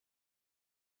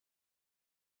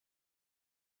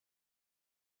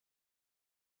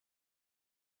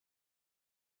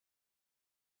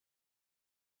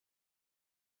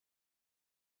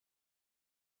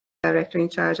Director in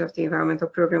charge of the environmental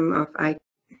program of ICAO.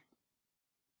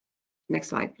 Next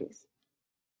slide, please.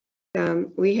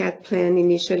 We had planned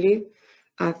initially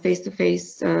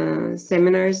face-to-face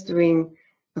seminars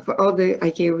for all the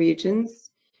ICAO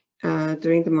regions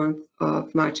during the month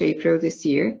of March, April this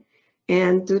year.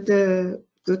 And due to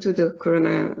the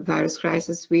coronavirus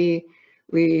crisis, we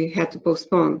had to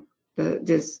postpone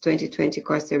this 2020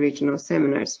 CORSIA Regional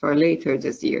Seminars for later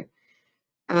this year.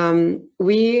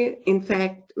 In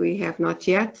fact, we have not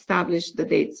yet established the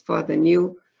dates for the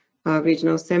new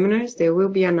regional seminars. They will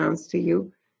be announced to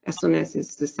you as soon as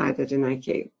it's decided in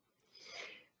ICAO.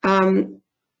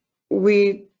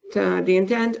 With the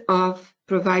intent of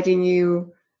providing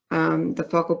you the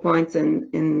focal points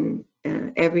in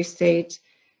every state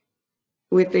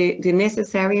with the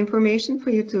necessary information for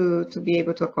you to be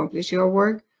able to accomplish your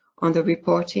work on the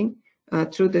reporting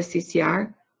through the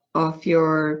CCR of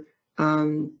your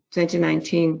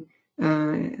 2019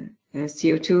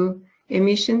 CO2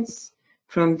 emissions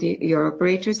from your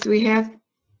operators. We have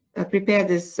prepared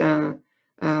this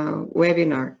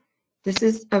webinar. This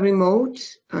is a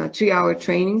remote 3-hour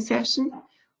training session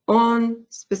on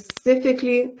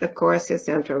specifically the CORSIA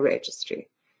Central Registry.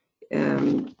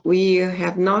 We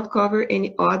have not covered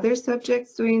any other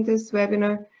subjects during this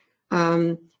webinar.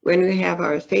 When we have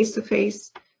our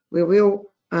face-to-face, we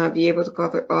will be able to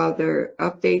cover other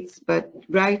updates, but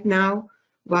right now,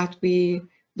 the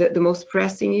most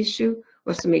pressing issue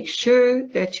was to make sure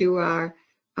that you are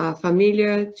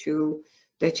familiar,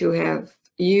 that you have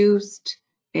used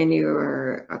and you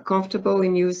are comfortable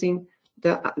in using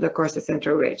the CORSIA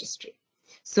Central Registry.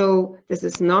 So this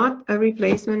is not a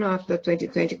replacement of the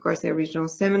 2020 CORSIA Regional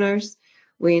Seminars.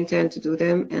 We intend to do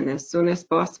them and as soon as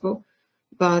possible,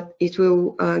 but it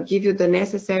will give you the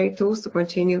necessary tools to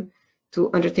continue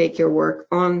to undertake your work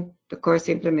on the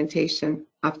CORSIA implementation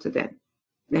up to then.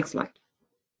 Next slide.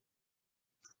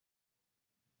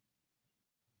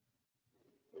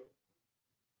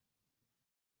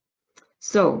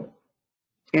 So,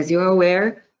 as you are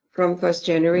aware, from 1st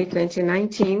January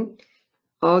 2019,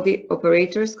 all the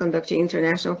operators conducting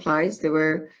international flights, they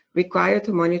were required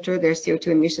to monitor their CO2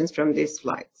 emissions from these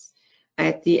flights.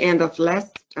 At the end of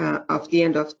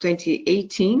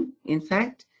 2018, in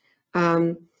fact,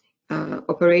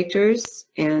 operators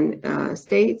and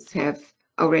states have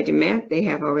already met. They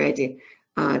have already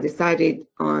decided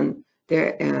on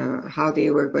their how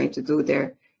they were going to do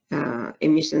their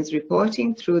emissions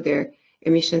reporting through their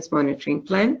emissions monitoring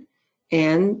plan.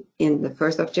 And in the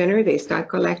 1st of January, they start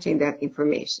collecting that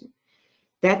information.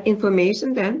 That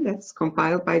information then, that's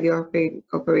compiled by the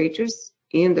operators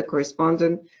in the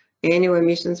correspondent annual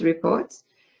emissions reports,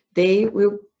 they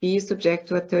will be subject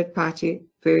to a third-party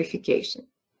verification.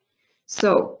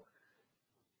 So,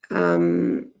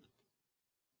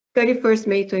 31st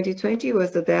May 2020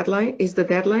 was the deadline, is the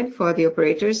deadline for the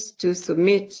operators to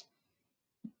submit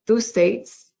to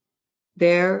states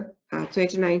their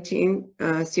 2019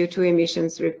 CO2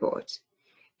 emissions report.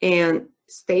 And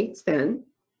states then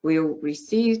will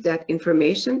receive that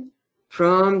information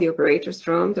from the operators,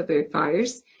 from the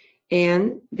verifiers,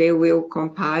 and they will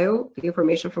compile the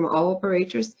information from all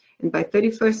operators. And by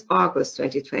 31st August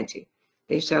 2020,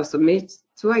 they shall submit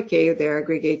to ICAO their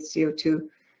aggregate CO2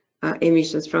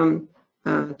 emissions from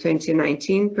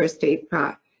 2019 per state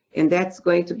part. And that's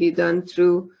going to be done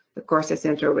through the CORSIA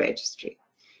Central Registry.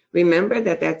 Remember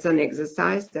that that's an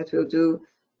exercise that we'll do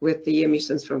with the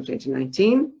emissions from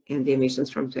 2019 and the emissions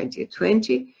from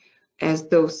 2020, as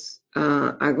those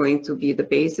are going to be the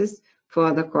basis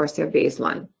for the CORSIA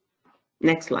baseline.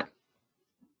 Next slide.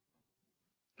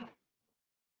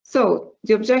 So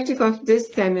the objective of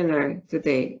this seminar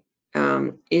today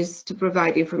is to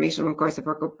provide information on CORSIA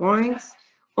Focal Points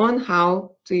on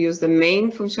how to use the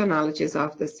main functionalities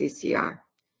of the CCR.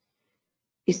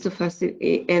 Is to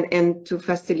facilitate and to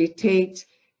facilitate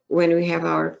when we have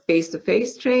our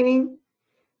face-to-face training,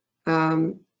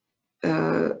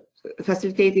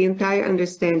 facilitate the entire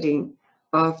understanding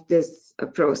of this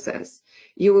process.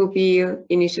 You will be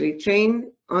initially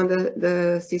trained on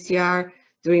the CCR.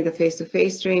 During the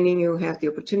face-to-face training, you'll have the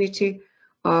opportunity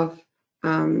of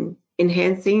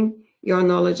enhancing your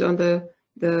knowledge on the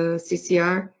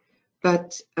CCR.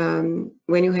 But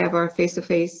when you have our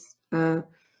face-to-face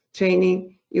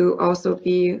training, you also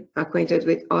be acquainted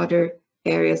with other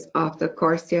areas of the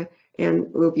CORSIA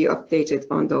and will be updated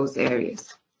on those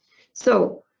areas.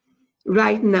 So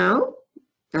right now,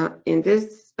 in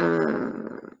this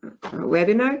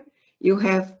webinar, you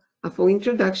have a full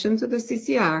introduction to the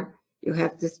CCR. You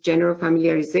have this general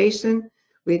familiarization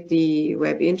with the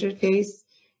web interface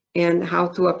and how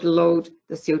to upload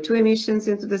the CO2 emissions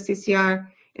into the CCR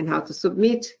and how to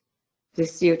submit the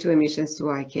CO2 emissions to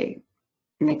ICAO.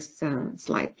 Next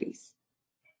slide, please.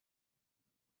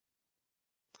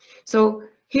 So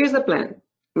here's the plan.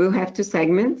 We'll have 2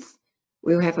 segments.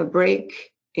 We'll have a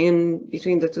break in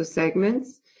between the 2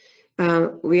 segments.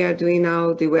 We are doing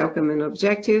now the welcome and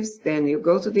objectives. Then you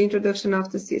go to the introduction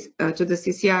of the to the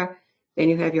CCR. Then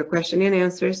you have your question and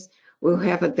answers. We'll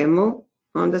have a demo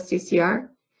on the CCR.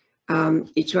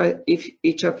 If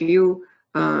each of you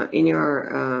in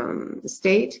your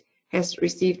state has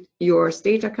received your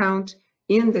state account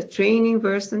in the training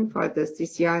version for the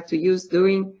CCR to use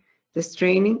during this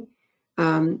training,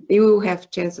 you will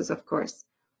have chances, of course,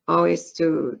 always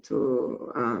to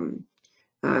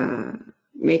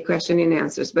make question and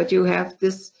answers, but you have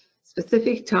this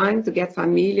specific time to get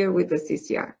familiar with the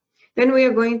CCR. Then we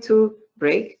are going to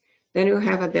break. Then we'll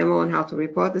have a demo on how to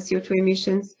report the CO2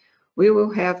 emissions. We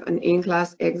will have an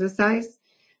in-class exercise,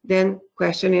 then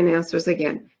question and answers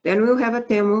again. Then we'll have a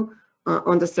demo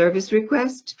on the service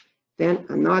request, then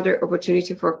another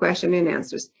opportunity for question and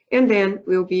answers. And then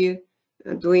we'll be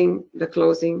doing the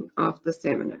closing of the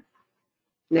seminar.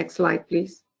 Next slide,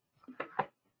 please.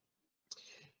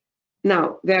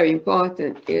 Now, very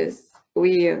important is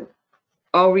we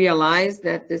all realize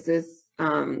that this is,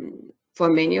 for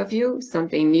many of you,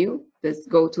 something new, this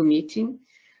GoToMeeting.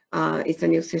 It's a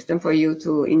new system for you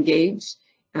to engage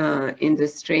in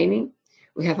this training.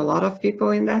 We have a lot of people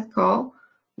in that call.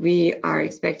 We are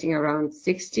expecting around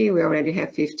 60. We already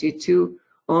have 52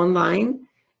 online.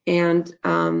 And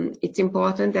it's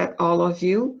important that all of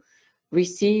you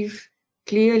receive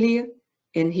clearly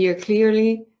and hear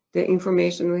clearly the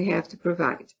information we have to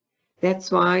provide. That's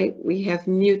why we have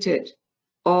muted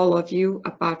all of you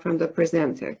apart from the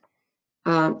presenter.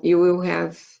 You will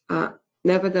have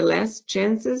nevertheless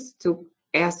chances to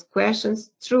ask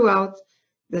questions throughout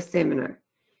the seminar.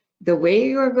 The way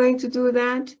you are going to do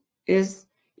that is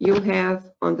you have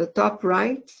on the top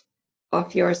right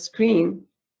of your screen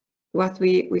what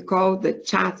we call the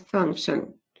chat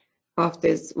function of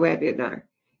this webinar.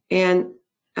 And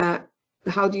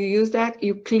how do you use that?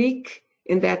 You click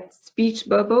in that speech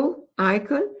bubble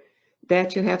icon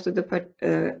that you have to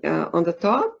the on the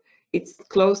top. It's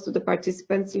close to the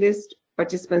participants list.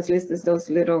 Participants list is those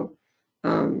little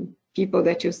people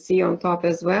that you see on top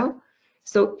as well.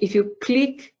 So if you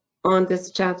click on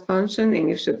this chat function, and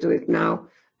you should do it now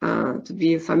to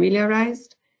be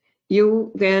familiarized,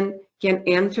 you then can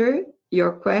enter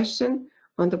your question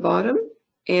on the bottom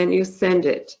and you send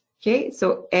it. Okay,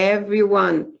 so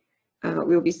everyone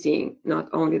will be seeing, not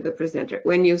only the presenter.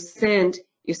 When you send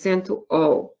to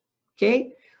all.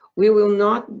 Okay, we will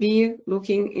not be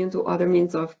looking into other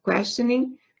means of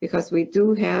questioning because we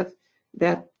do have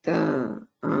that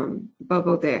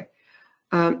bubble there.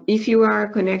 If you are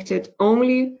connected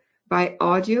only by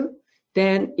audio,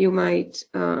 then you might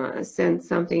send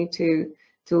something to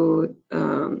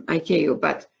ICAO,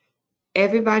 but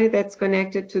everybody that's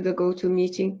connected to the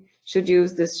GoToMeeting should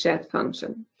use this chat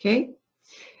function, okay?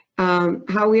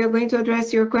 How we are going to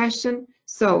address your question?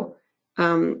 So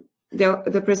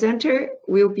the presenter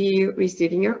will be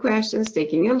receiving your questions,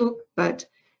 taking a look, but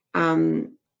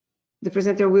the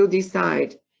presenter will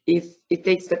decide if it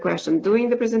takes the question during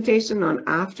the presentation or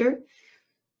after.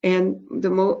 And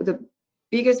the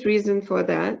biggest reason for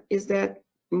that is that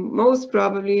most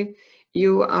probably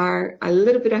you are a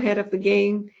little bit ahead of the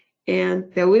game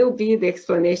and there will be the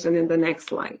explanation in the next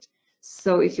slide.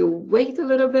 So if you wait a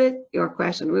little bit, your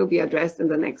question will be addressed in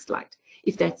the next slide.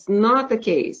 If that's not the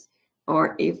case,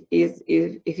 or if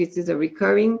it is a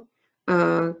recurring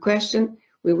question,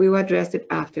 we will address it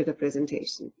after the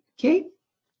presentation, okay?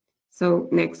 So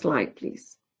next slide,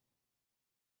 please.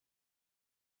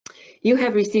 You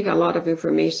have received a lot of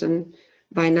information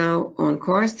by now on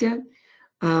CORSIA,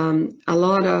 a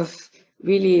lot of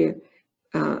really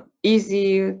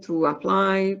easy to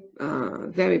apply,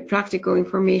 very practical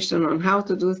information on how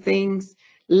to do things,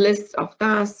 lists of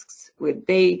tasks with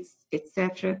dates,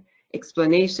 etc.,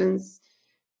 explanations.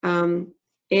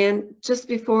 And just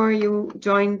before you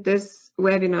joined this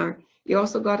webinar, you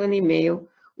also got an email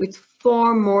with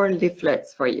 4 more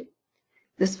leaflets for you.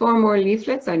 These 4 more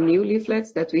leaflets are new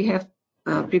leaflets that we have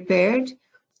prepared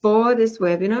for this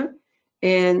webinar,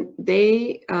 and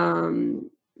they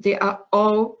are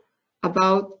all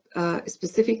about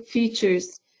specific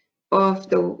features of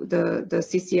the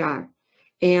CCR,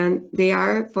 and they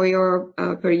are for your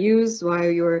peruse while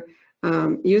you're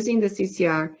using the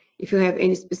CCR. If you have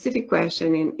any specific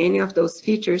question in any of those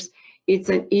features, it's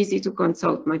an easy to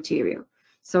consult material.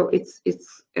 So it's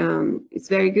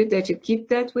very good that you keep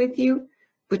that with you,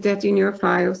 put that in your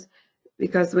files,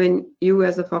 because when you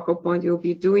as a focal point, you'll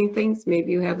be doing things,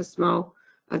 maybe you have a small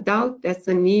a doubt, that's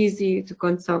an easy to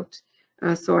consult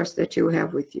source that you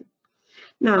have with you.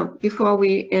 Now, before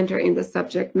we enter in the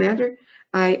subject matter,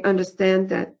 I understand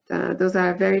that those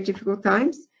are very difficult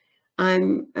times.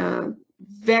 I'm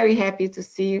very happy to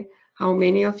see how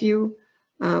many of you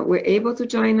were able to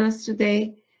join us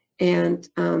today. And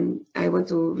I want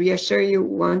to reassure you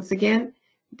once again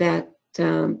that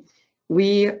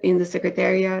we in the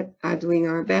Secretariat are doing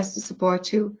our best to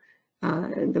support you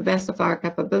in the best of our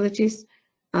capabilities,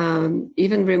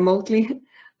 even remotely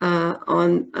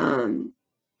on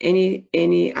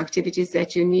any activities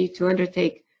that you need to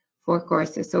undertake for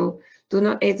CORSIA. So do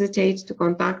not hesitate to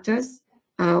contact us.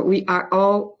 We are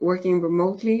all working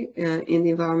remotely in the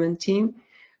environment team.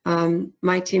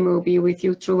 My team will be with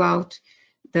you throughout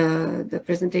the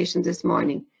presentation this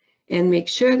morning, and make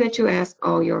sure that you ask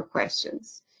all your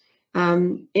questions.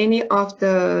 Any of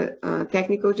the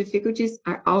technical difficulties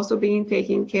are also being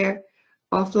taken care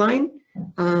offline.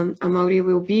 Amaury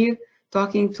will be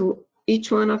talking to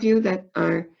each one of you that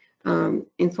are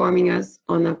informing us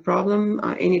on a problem,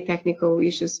 any technical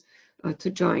issues to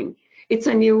join. It's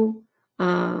a new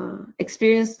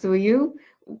experience to you.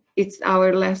 It's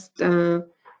our last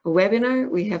webinar.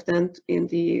 We have done in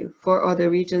the 4 other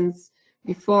regions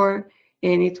before,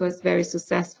 and it was very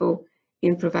successful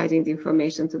in providing the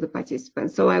information to the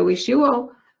participants. So I wish you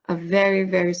all a very,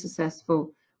 very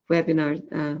successful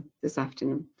webinar this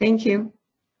afternoon. Thank you.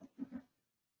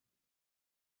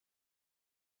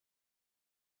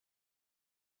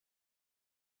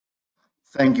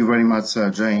 Thank you very much,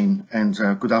 Jane, and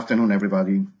good afternoon,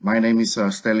 everybody. My name is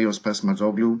Stelios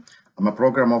Pesmatzoglou. I'm a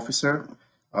program officer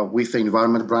with the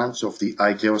Environment Branch of the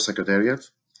ICAO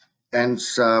Secretariat. And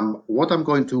what I'm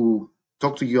going to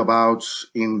talk to you about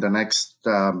in the next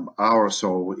hour or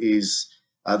so is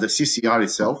the CCR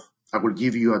itself. I will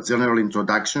give you a general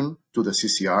introduction to the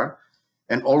CCR,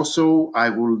 and also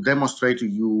I will demonstrate to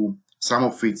you some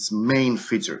of its main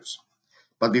features.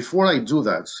 But before I do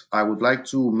that, I would like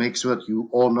to make sure that you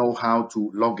all know how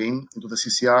to log in into the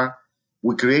CCR.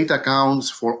 We create accounts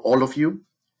for all of you,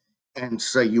 and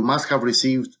you must have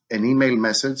received an email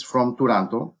message from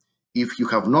Turanto. If you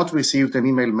have not received an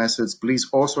email message, please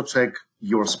also check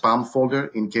your spam folder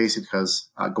in case it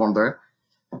has gone there.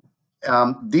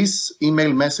 This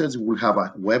email message will have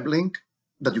a web link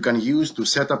that you can use to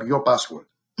set up your password.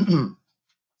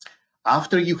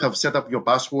 After you have set up your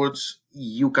passwords,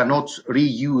 you cannot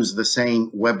reuse the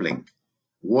same web link.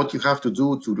 What you have to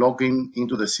do to log in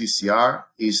into the CCR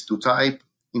is to type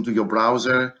into your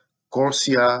browser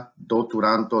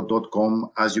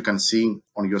corsia.turanto.com, as you can see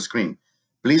on your screen.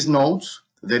 Please note,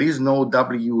 there is no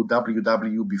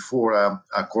www before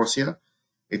CORSIA.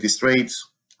 It is straight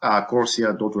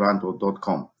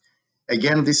corsia.turanto.com.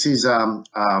 Again, this is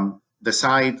the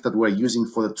site that we're using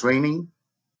for the training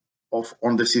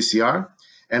on the CCR,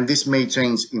 and this may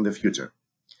change in the future.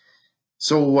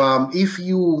 So if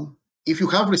you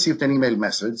have received an email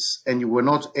message and you were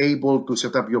not able to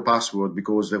set up your password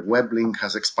because the web link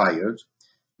has expired,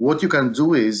 what you can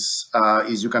do is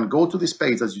you can go to this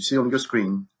page as you see on your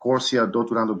screen,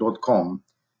 corsia.turanto.com,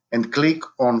 and click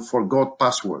on Forgot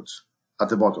Passwords at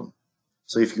the bottom.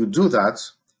 So if you do that,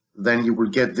 then you will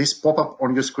get this pop-up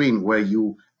on your screen where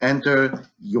you enter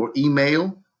your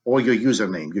email or your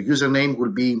username. Your username will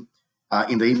be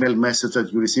in the email message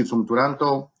that you received from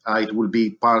Turanto. It will be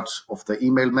part of the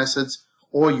email message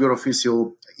or your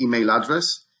official email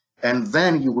address. And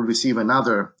then you will receive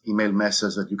another email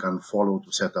message that you can follow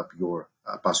to set up your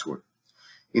password.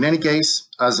 In any case,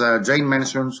 as Jane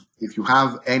mentioned, if you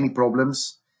have any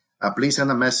problems, please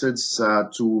send a message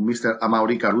to Mr.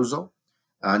 Amaury Caruso,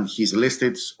 and he's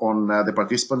listed on the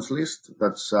participants list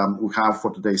that we have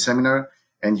for today's seminar,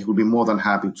 and he will be more than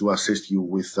happy to assist you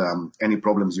with any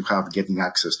problems you have getting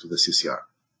access to the CCR.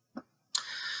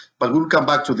 But we'll come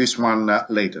back to this one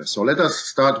later. So let us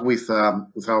start with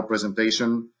our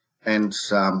presentation, and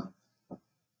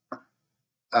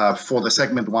for the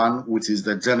segment 1, which is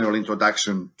the general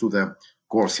introduction to the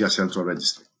CORSIA Central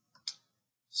Registry.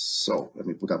 So let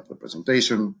me put up the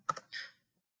presentation.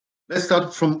 Let's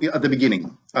start from at the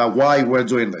beginning, why we're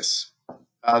doing this.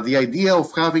 The idea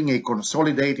of having a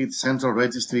consolidated central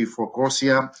registry for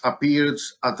CORSIA appeared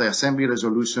at the Assembly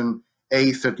Resolution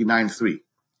A393.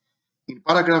 In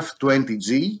paragraph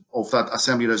 20G of that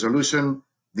Assembly Resolution,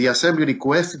 the Assembly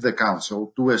requested the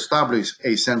Council to establish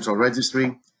a central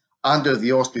registry under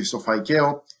the auspices of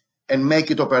ICAO and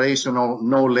make it operational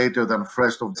no later than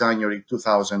 1st of January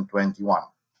 2021.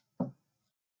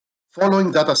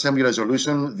 Following that Assembly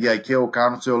Resolution, the ICAO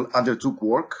Council undertook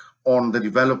work on the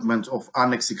development of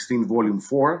Annex 16, Volume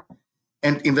 4,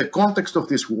 and in the context of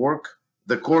this work,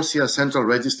 the CORSIA Central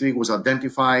Registry was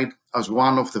identified as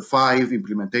one of the 5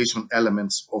 implementation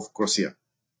elements of CORSIA.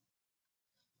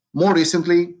 More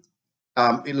recently,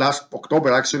 in last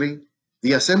October actually,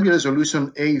 the Assembly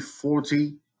Resolution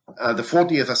A40, the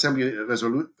 40th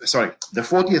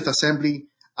Assembly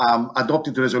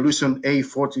adopted Resolution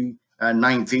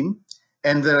A4019,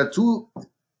 and there are two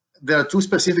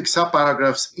specific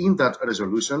subparagraphs in that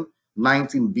resolution,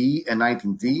 19B and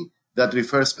 19D, that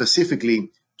refer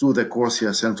specifically to the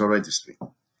CORSIA Central Registry.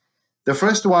 The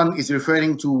first one is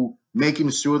referring to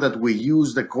making sure that we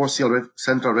use the CORSIA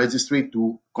Central Registry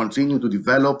to continue to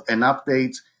develop and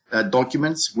update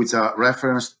documents which are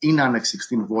referenced in Annex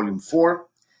 16, Volume 4.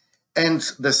 And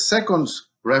the second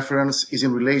reference is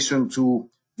in relation to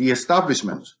the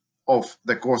establishment of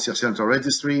the CORSIA Central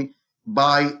Registry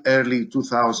by early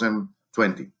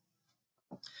 2020.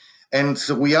 And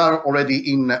so we are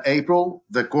already in April.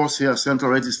 The CORSIA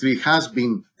Central Registry has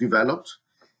been developed.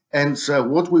 And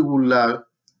what we will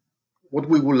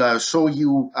show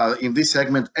you in this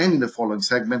segment and in the following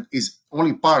segment is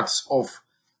only parts of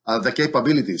the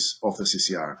capabilities of the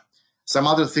CCR. Some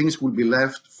other things will be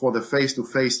left for the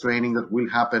face-to-face training that will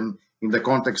happen in the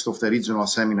context of the regional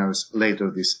seminars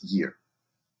later this year.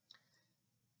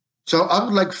 So I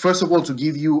would like, first of all, to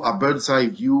give you a bird's eye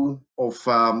view of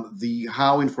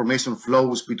how information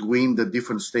flows between the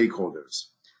different stakeholders.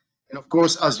 And of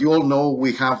course, as you all know,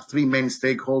 we have 3 main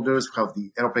stakeholders. We have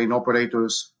the airplane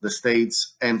operators, the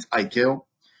states, and ICAO,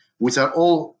 which are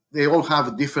all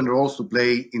have different roles to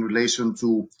play in relation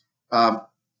to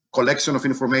collection of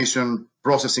information,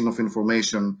 processing of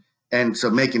information, and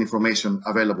making information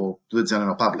available to the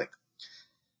general public.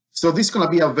 So this is going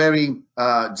to be a very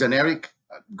generic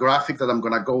graphic that I'm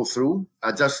going to go through,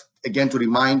 just again to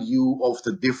remind you of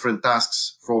the different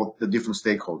tasks for the different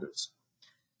stakeholders.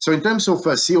 So in terms of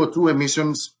CO2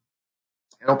 emissions,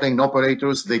 airplane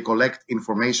operators, they collect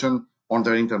information on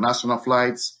their international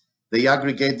flights. They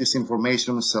aggregate this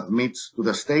information, submit to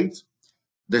the state.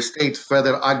 The state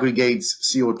further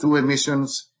aggregates CO2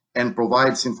 emissions and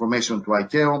provides information to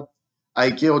ICAO.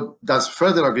 ICAO does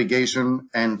further aggregation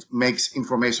and makes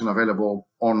information available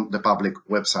on the public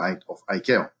website of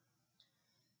ICAO.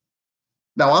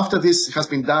 Now, after this has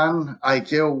been done,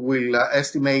 ICAO will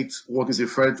estimate what is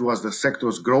referred to as the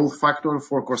sector's growth factor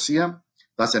for CORSIA.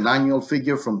 That's an annual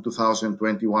figure from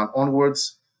 2021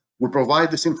 onwards. We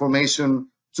provide this information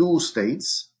to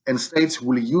states, and states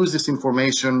will use this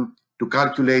information to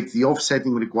calculate the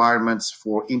offsetting requirements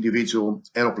for individual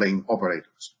airplane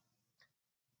operators.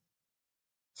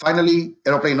 Finally,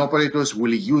 airplane operators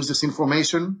will use this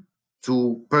information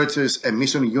to purchase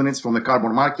emission units from the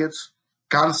carbon markets,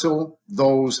 cancel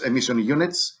those emission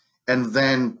units, and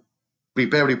then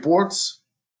prepare reports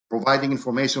providing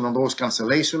information on those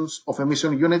cancellations of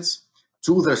emission units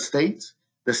to the state.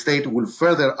 The state will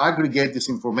further aggregate this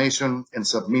information and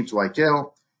submit to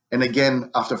ICAO. And again,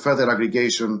 after further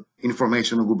aggregation,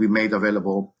 information will be made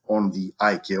available on the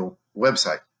ICAO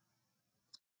website.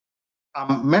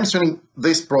 I'm mentioning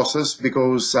this process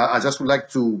because I just would like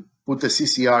to put the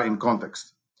CCR in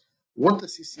context. What the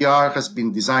CCR has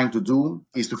been designed to do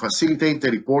is to facilitate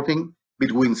the reporting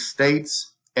between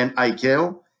states and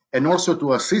ICAO, and also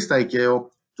to assist ICAO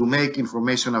to make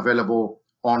information available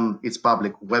on its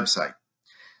public website.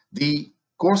 The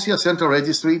CORSIA Central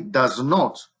Registry does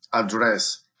not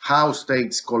address how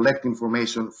states collect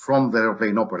information from the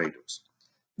airplane operators.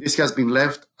 This has been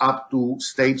left up to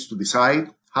states to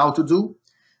decide how to do.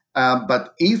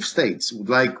 But if states would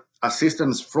like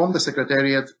assistance from the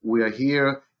Secretariat, we are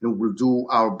here and will do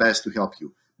our best to help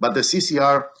you. But the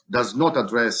CCR does not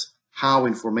address how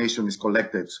information is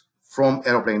collected from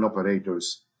airplane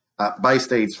operators, by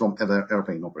states from other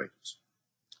airplane operators.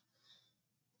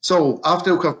 So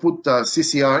after we have put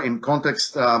CCR in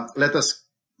context, let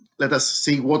us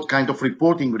see what kind of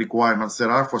reporting requirements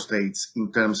there are for states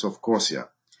in terms of CORSIA.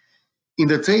 In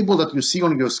the table that you see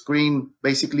on your screen,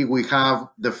 basically we have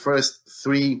the first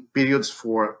 3 periods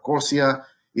for CORSIA.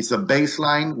 It's a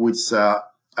baseline which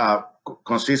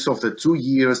consists of the 2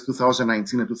 years,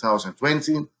 2019 and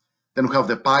 2020. Then we have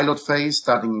the pilot phase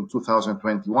starting in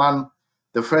 2021,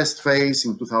 the first phase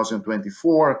in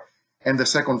 2024, and the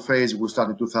second phase will start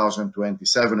in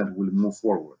 2027 and will move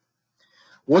forward.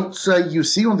 What you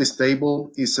see on this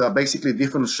table is basically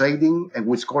different shading, and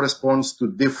which corresponds to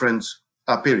different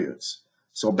periods.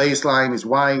 So baseline is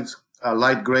white,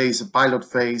 light gray is a pilot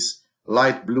phase,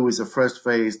 light blue is the first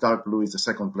phase, dark blue is the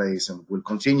second phase, and will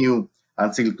continue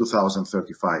until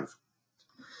 2035.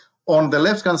 On the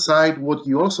left-hand side, what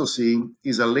you also see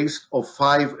is a list of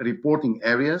 5 reporting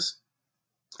areas.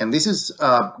 And this is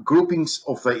groupings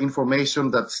of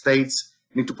information that states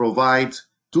need to provide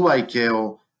to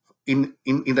ICAO in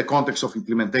the context of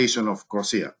implementation of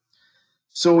CORSIA.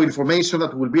 So information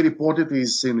that will be reported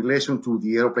is in relation to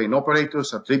the airplane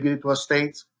operators attributed to a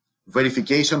state,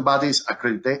 verification bodies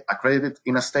accredited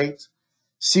in a state,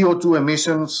 CO2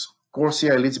 emissions,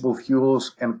 CORSIA eligible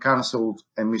fuels, and cancelled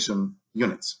emission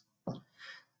units.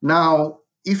 Now,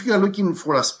 if you are looking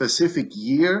for a specific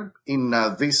year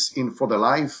for the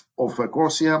life of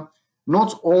CORSIA,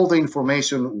 not all the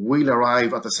information will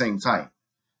arrive at the same time.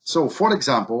 So, for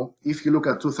example, if you look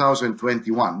at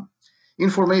 2021,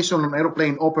 information on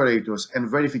airplane operators and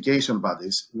verification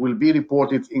bodies will be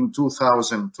reported in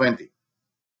 2020.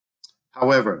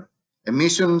 However,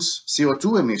 emissions,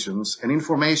 CO2 emissions, and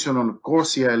information on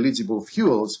CORSIA eligible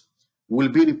fuels will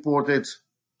be reported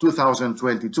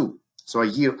 2022, so a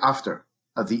year after,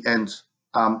 at the end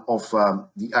of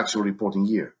the actual reporting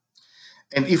year.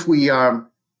 And if we are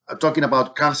talking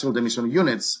about cancelled emission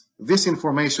units, this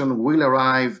information will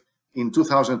arrive in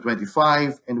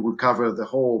 2025 and will cover the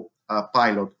whole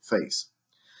pilot phase.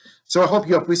 So I hope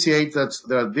you appreciate that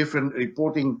there are different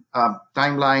reporting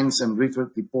timelines and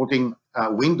reporting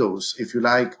windows, if you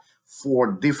like,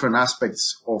 for different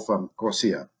aspects of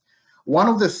CORSIA. One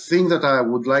of the things that I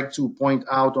would like to point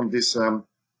out on this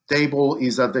table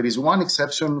is that there is one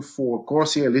exception for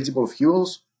CORSIA eligible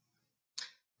fuels,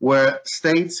 where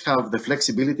states have the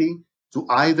flexibility to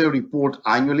either report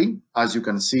annually, as you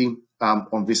can see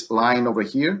on this line over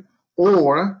here,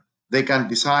 or they can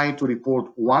decide to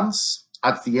report once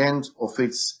at the end of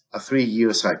its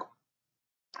 3-year cycle.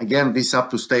 Again, this is up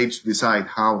to states to decide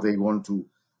how they want to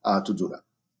do that.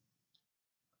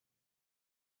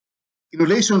 In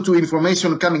relation to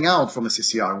information coming out from the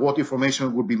CCR, what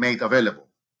information would be made available?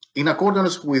 In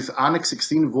accordance with Annex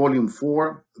 16, Volume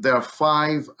 4, there are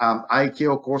 5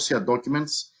 ICAO CORSIA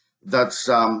documents that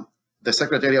the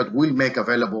Secretariat will make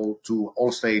available to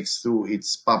all states through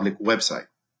its public website.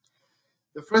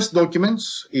 The first document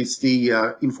is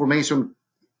the information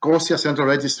CORSIA Central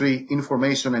Registry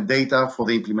information and data for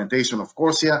the implementation of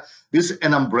CORSIA. This is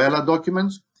an umbrella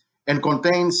document and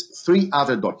contains 3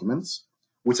 other documents,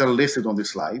 which are listed on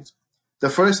this slide. The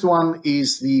first one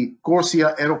is the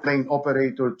CORSIA aeroplane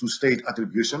operator to state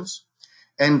attributions.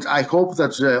 And I hope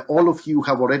that all of you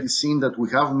have already seen that we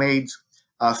have made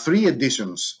 3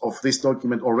 editions of this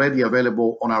document already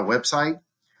available on our website.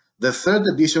 The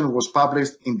 3rd edition was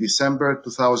published in December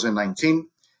 2019,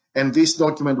 and this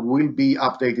document will be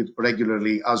updated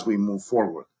regularly as we move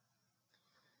forward.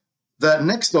 The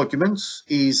next document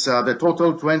is the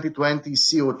total 2020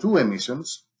 CO2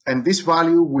 emissions, and this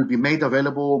value will be made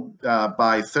available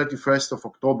by 31st of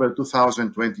October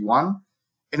 2021,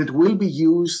 and it will be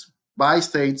used by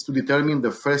states to determine the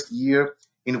first year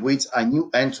in which a new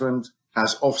entrant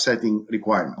has offsetting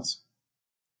requirements.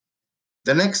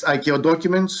 The next ICAO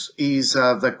document is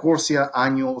the CORSIA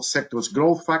Annual Sectors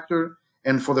Growth Factor,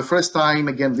 and for the first time,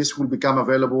 again, this will become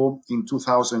available in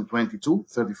 2022,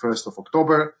 31st of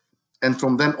October, and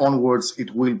from then onwards,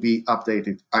 it will be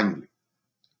updated annually.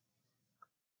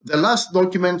 The last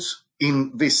document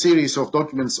in this series of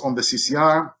documents on the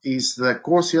CCR is the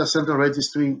CORSIA Central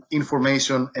Registry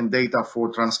Information and Data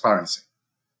for Transparency.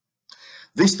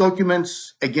 This document,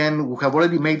 again, we have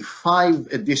already made 5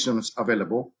 editions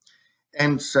available.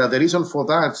 And the reason for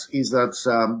that is that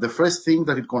the first thing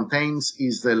that it contains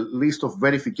is the list of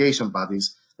verification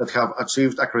bodies that have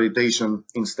achieved accreditation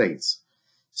in states.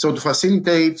 So to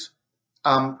facilitate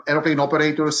airplane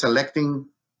operators selecting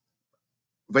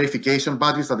verification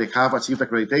bodies that they have achieved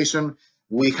accreditation,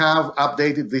 we have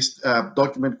updated this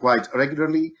document quite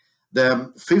regularly.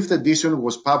 The 5th edition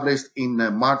was published in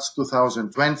March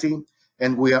 2020,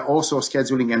 and we are also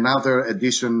scheduling another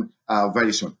edition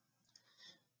very soon.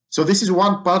 So this is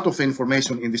one part of the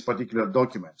information in this particular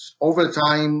document. Over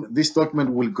time, this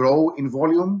document will grow in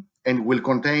volume and will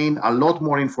contain a lot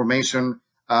more information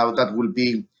that will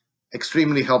be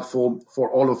extremely helpful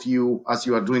for all of you as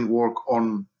you are doing work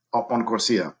on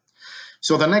CORSIA.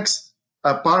 So the next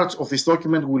part of this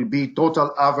document will be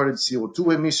total average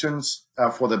CO2 emissions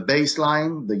for the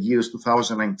baseline, the years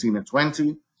 2019 and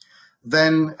 20.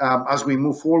 Then, as we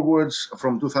move forwards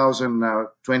from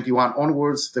 2021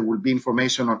 onwards, there will be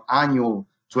information on annual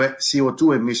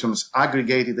CO2 emissions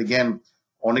aggregated again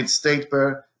on each state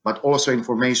pair, but also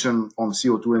information on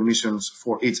CO2 emissions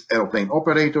for each airplane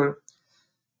operator.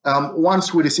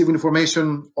 Once we receive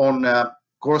information on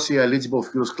CORSIA eligible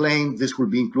fuels claim, this will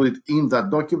be included in that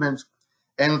document.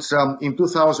 And in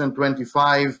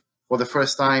 2025, for the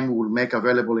first time, we will make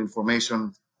available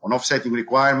information on offsetting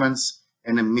requirements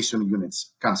and emission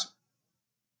units cancelled.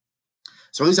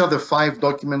 So these are the 5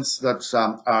 documents that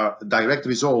are direct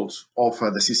results of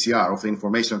the CCR, of the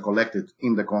information collected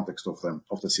in the context of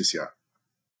the CCR.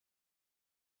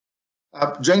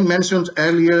 Jane mentioned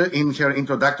earlier in her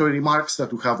introductory remarks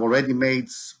that we have already made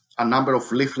a number of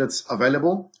leaflets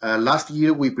available. Last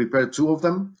year, we prepared 2 of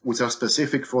them, which are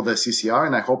specific for the CCR,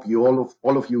 and I hope you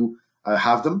all of you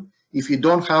have them. If you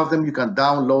don't have them, you can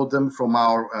download them from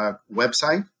our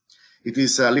website. It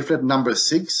is leaflet number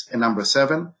 6 and number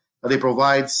 7. They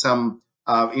provide some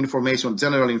information,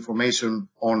 general information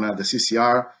on the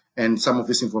CCR, and some of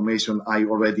this information I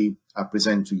already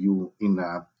present to you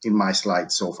in my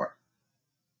slides so far.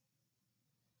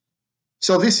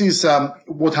 So this is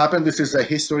what happened. This is a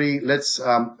history. Let's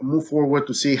move forward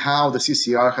to see how the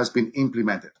CCR has been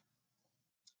implemented.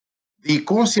 The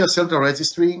CORSIA Central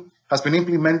Registry has been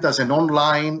implemented as an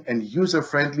online and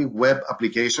user-friendly web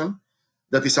application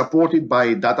that is supported by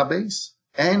a database,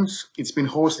 and it's been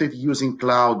hosted using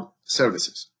cloud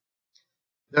services.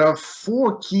 There are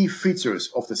 4 key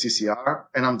features of the CCR,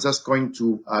 and I'm just going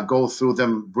to go through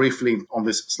them briefly on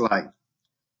this slide.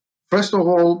 First of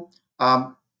all,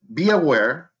 be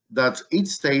aware that each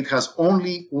state has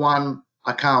only one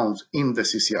account in the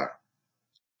CCR.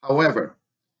 However,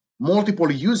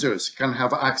 multiple users can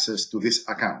have access to this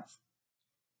account.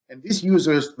 And these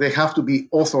users, they have to be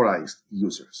authorized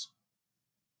users.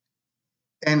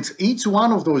 And each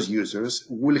one of those users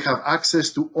will have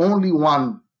access to only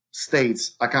one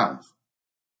state's account.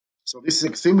 So this is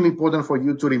extremely important for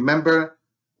you to remember: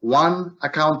 one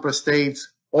account per state,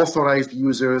 authorized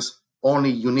users, only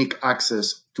unique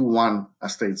access to one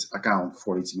state's account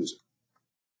for its user.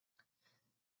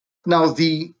 Now,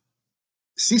 the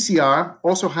CCR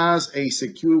also has a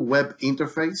secure web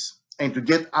interface, and to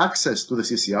get access to the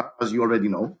CCR, as you already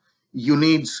know, you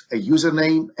need a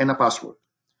username and a password.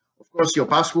 Of course, your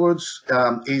password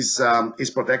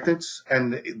is protected,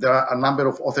 and there are a number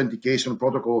of authentication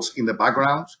protocols in the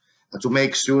background to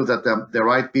make sure that the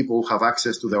right people have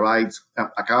access to the right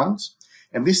accounts.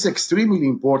 And this is extremely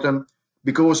important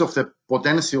because of the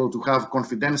potential to have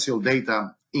confidential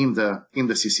data in the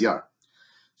CCR.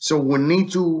 So we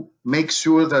need to make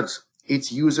sure that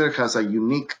each user has a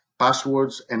unique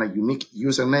password and a unique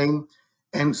username.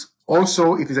 And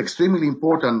also, it is extremely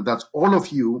important that all of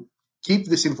you keep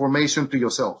this information to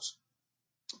yourselves.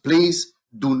 Please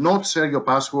do not share your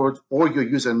password or your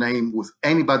username with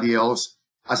anybody else,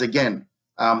 as again,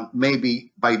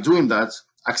 maybe by doing that,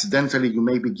 accidentally you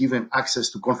may be given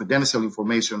access to confidential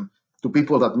information to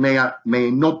people that may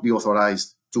not be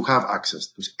authorized to have access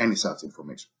to any such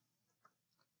information.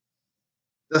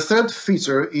 The third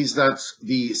feature is that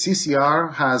the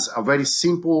CCR has a very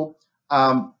simple,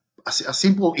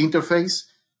 interface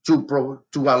to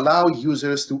allow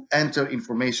users to enter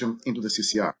information into the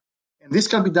CCR. And this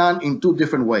can be done in 2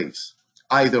 different ways: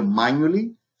 either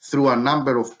manually through a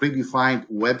number of predefined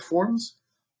web forms,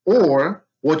 or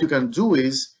what you can do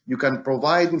is you can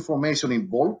provide information in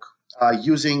bulk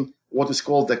using what is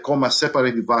called the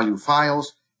comma-separated value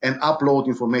files, and upload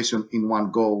information in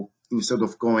one go instead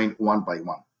of going one by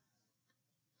one.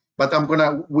 But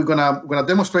we're gonna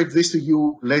demonstrate this to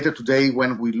you later today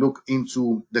when we look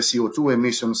into the CO2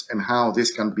 emissions and how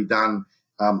this can be done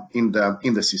in the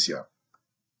CCR.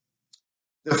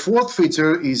 The fourth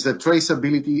feature is the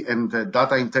traceability and the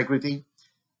data integrity.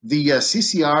 The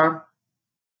CCR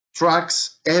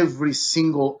tracks every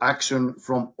single action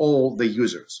from all the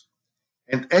users,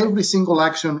 and every single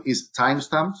action is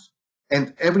timestamped,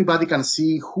 and everybody can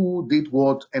see who did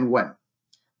what and when.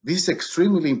 This is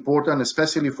extremely important,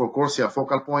 especially for CORSIA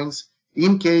Focal Points.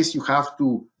 In case you have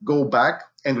to go back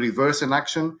and reverse an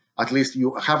action, at least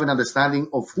you have an understanding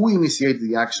of who initiated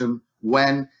the action,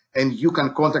 when, and you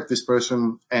can contact this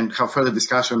person and have further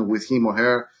discussion with him or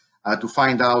her to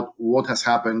find out what has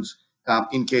happened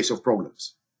in case of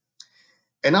problems.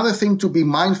 Another thing to be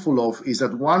mindful of is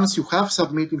that once you have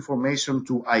submitted information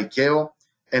to ICAO,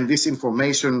 and this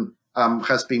information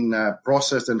has been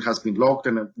processed and has been logged,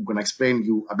 and I'm going to explain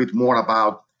you a bit more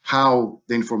about how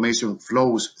the information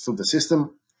flows through the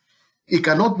system, it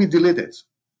cannot be deleted.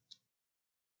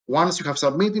 Once you have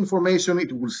submitted information,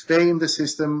 it will stay in the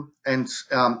system, and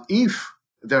if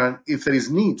there is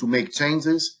need to make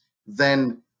changes,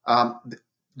 then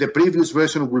the previous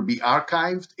version will be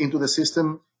archived into the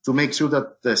system to make sure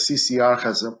that the CCR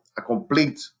has a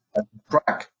complete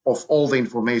track of all the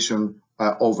information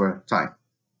over time.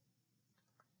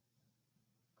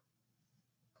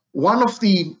 One of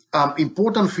the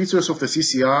important features of the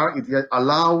CCR, it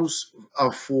allows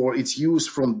for its use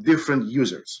from different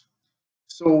users.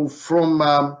 So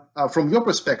from your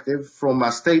perspective, from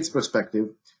a state's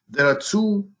perspective, there are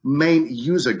 2 main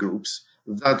user groups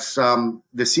that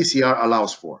the CCR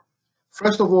allows for.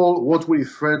 First of all, what we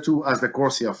refer to as the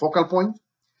CORSIA Focal Point.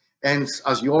 And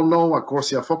as you all know, a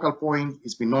CORSIA Focal Point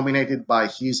is been nominated by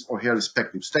his or her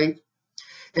respective state.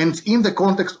 And in the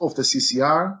context of the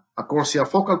CCR, a CORSIA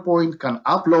Focal Point can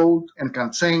upload and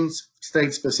can change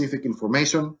state-specific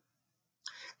information.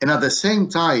 And at the same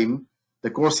time, the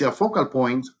CORSIA Focal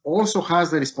Point also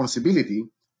has the responsibility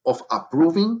of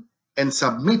approving and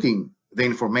submitting the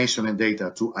information and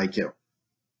data to ICAO.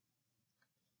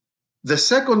 The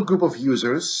second group of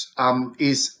users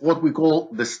is what we call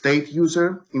the state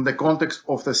user in the context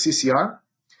of the CCR.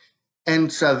 And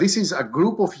this is a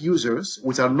group of users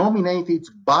which are nominated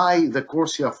by the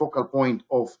CORSIA Focal Point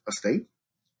of a state.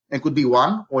 It could be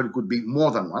one or it could be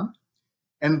more than one.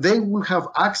 And they will have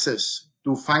access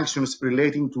to functions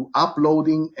relating to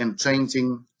uploading and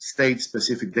changing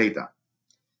state-specific data.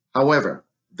 However,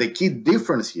 the key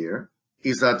difference here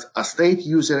is that a state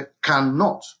user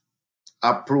cannot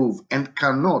approve and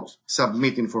cannot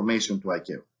submit information to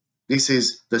ICAO. This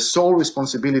is the sole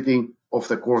responsibility of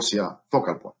the CORSIA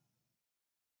Focal Point.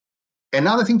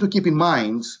 Another thing to keep in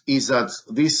mind is that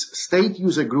this state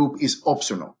user group is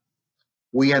optional.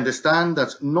 We understand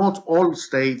that not all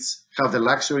states have the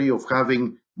luxury of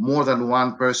having more than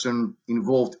one person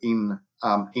involved in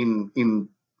the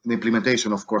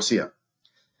implementation of CORSIA.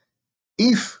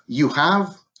 If you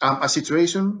have a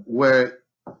situation where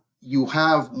you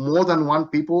have more than one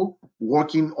people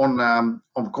working on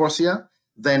CORSIA,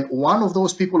 then one of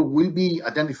those people will be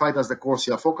identified as the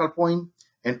CORSIA Focal Point,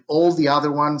 and all the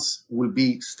other ones will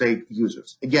be state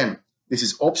users. Again, this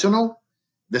is optional.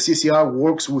 The CCR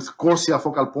works with CORSIA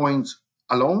Focal Point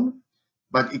alone,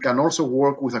 but it can also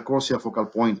work with a CORSIA Focal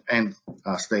Point and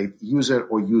a state user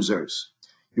or users.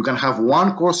 You can have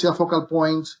one CORSIA Focal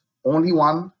Point, only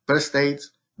one per state,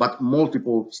 but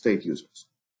multiple state users.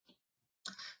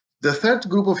 The third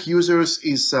group of users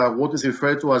is what is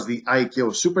referred to as the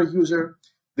ICAO super user.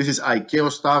 This is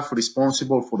ICAO staff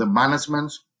responsible for the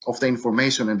management of the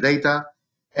information and data,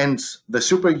 and the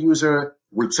super user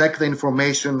will check the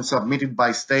information submitted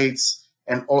by states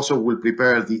and also will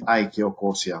prepare the ICAO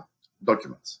CORSIA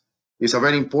documents. It's a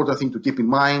very important thing to keep in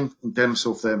mind in terms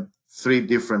of the three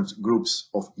different groups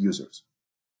of users.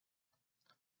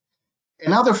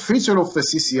 Another feature of the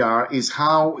CCR is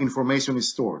how information is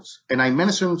stored. And I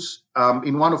mentioned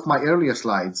in one of my earlier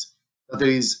slides that there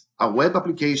is a web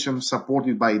application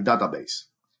supported by a database.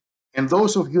 And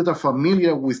those of you that are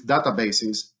familiar with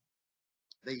databases,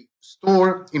 they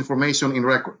store information in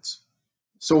records.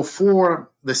 So for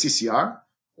the CCR,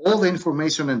 all the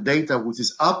information and data which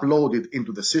is uploaded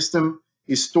into the system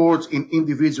is stored in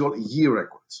individual year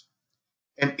records.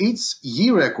 And each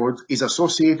year record is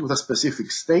associated with a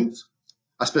specific state,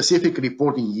 a specific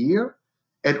reporting year,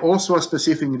 and also a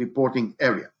specific reporting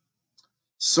area.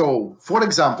 So, for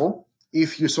example,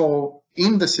 if you saw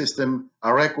in the system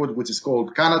a record which is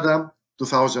called Canada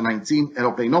 2019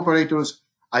 aeroplane operators,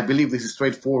 I believe this is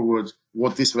straightforward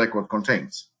what this record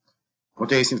contains. It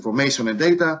contains information and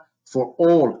data for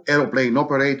all aeroplane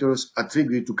operators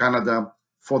attributed to Canada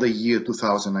for the year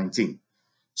 2019.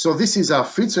 So this is a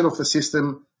feature of the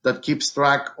system that keeps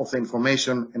track of the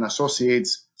information and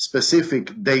associates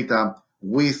specific data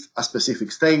with a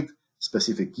specific state,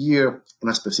 specific year,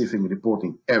 and a specific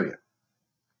reporting area.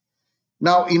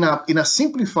 Now, in a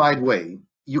simplified way,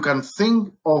 you can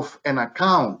think of an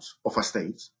account of a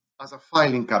state as a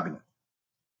filing cabinet.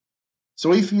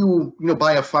 So if you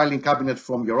buy a filing cabinet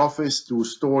from your office to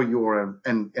store your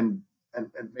and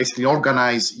basically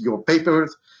organize your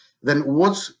papers, then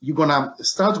what you're gonna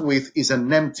start with is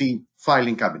an empty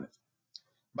filing cabinet.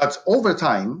 But over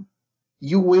time,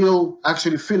 you will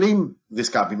actually fill in this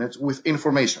cabinet with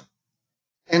information.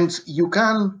 And you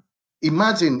can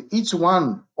imagine each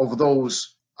one of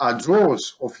those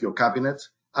drawers of your cabinet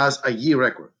as a year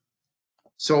record.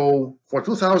 So for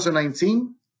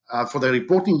 2019, for the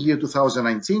reporting year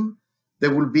 2019,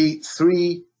 there will be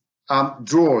three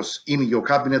drawers in your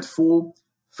cabinet full.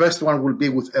 First one will be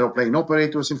with airplane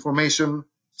operators information,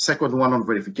 second one on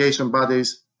verification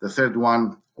bodies, the third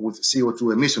one with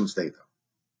CO2 emissions data.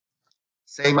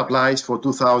 Same applies for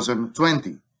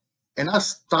 2020. And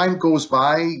as time goes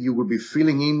by, you will be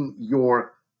filling in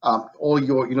your all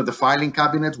your the filing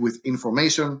cabinet with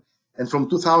information. And from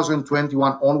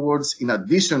 2021 onwards, in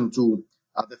addition to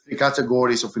the three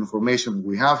categories of information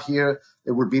we have here,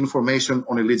 there will be information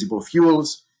on eligible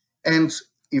fuels, and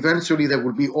eventually there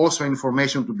will be also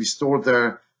information to be stored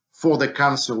there for the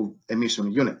canceled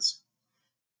emission units.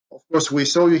 Of course, we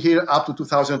show you here up to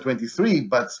 2023,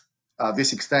 but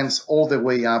this extends all the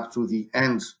way up to the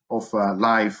end of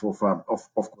life of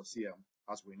CORSIA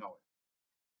as we know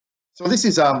it. So this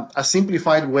is a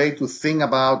simplified way to think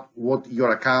about what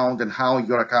your account and how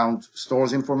your account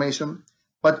stores information.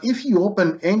 But if you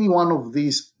open any one of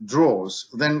these drawers,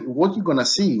 then what you're going to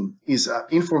see is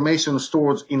information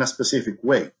stored in a specific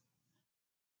way.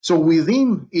 So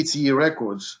within its EUR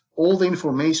records, all the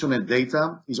information and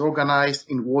data is organized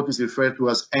in what is referred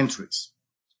to as entries.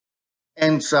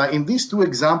 And in these two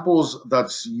examples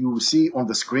that you see on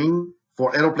the screen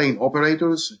for aeroplane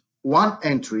operators, one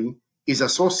entry is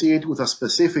associated with a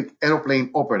specific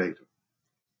aeroplane operator.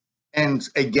 And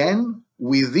again,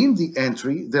 within the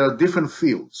entry, there are different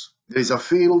fields. There is a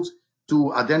field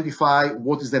to identify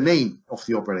what is the name of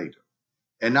the operator,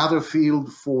 another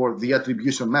field for the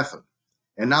attribution method,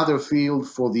 another field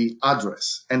for the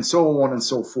address, and so on and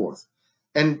so forth.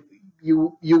 And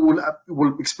you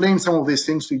will explain some of these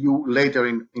things to you later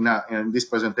in this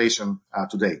presentation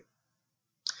today.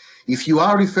 If you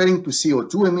are referring to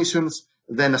CO2 emissions,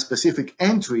 then a specific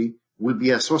entry will be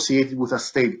associated with a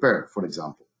state pair, for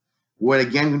example, where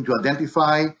again you need to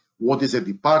identify what is the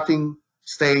departing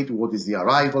state, what is the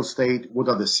arrival state, what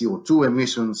are the CO2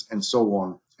 emissions, and so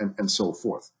on and so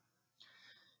forth.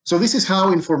 So this is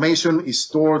how information is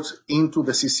stored into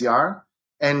the CCR.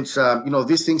 And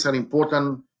these things are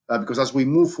important because as we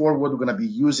move forward, we're going to be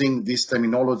using this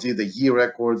terminology, the year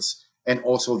records, and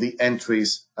also the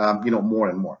entries, more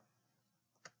and more.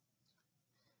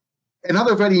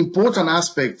 Another very important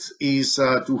aspect is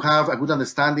to have a good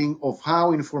understanding of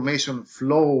how information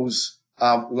flows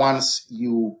once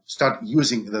you start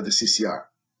using the CCR.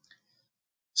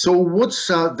 So what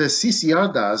the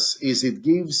CCR does is it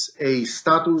gives a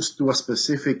status to a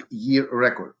specific year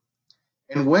record.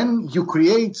 And when you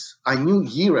create a new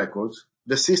year record,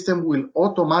 the system will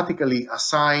automatically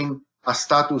assign a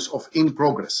status of in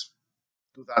progress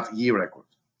to that year record.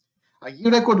 A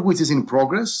year record which is in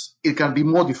progress, it can be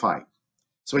modified.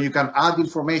 So you can add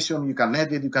information, you can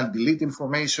edit, you can delete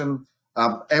information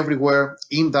everywhere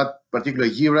in that particular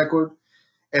year record.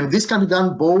 And this can be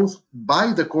done both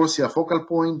by the CORSIA Focal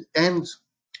Point and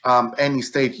any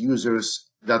state users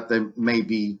that they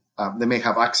may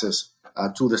have access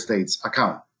to the state's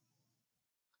account.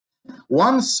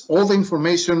 Once all the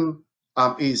information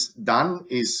is done,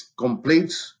 is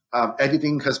complete,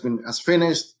 editing has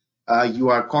finished, you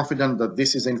are confident that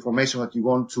this is the information that you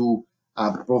want to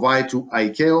provide to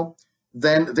ICAO,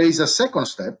 then there is a second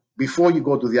step before you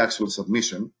go to the actual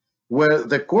submission, where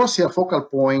the CORSIA Focal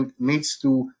Point needs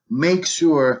to make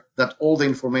sure that all the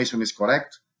information is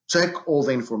correct, check all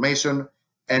the information,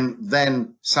 and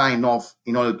then sign off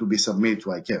in order to be submitted to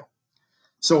ICAO.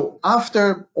 So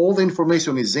after all the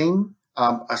information is in,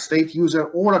 a state user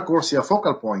or a CORSIA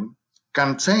Focal Point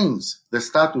can change the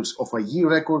status of a year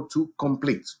record to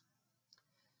complete.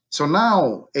 So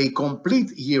now a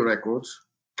complete year record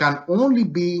can only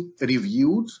be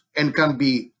reviewed and can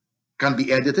be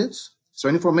edited. So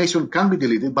information can be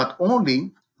deleted, but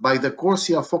only by the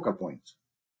CORSIA Focal Point.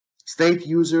 State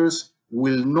users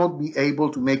will not be able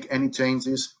to make any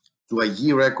changes to a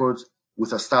year record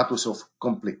with a status of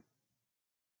complete.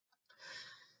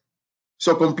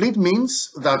 So complete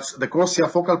means that the CORSIA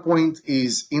Focal Point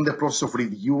is in the process of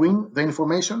reviewing the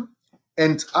information,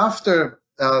 and after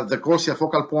the CORSIA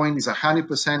Focal Point is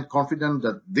 100% confident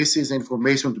that this is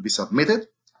information to be submitted,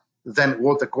 then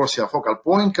what the CORSIA Focal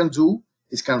Point can do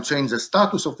is can change the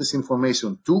status of this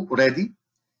information to ready,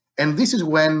 and this is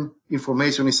when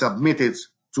information is submitted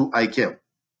to ICAO.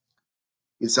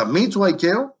 It's submitted to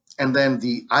ICAO, and then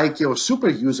the ICAO super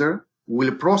user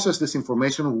will process this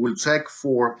information, will check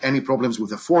for any problems with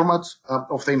the format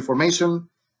of the information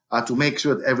to make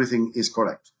sure that everything is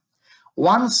correct.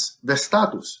 Once the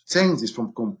status changes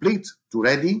from complete to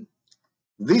ready,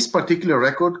 this particular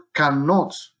record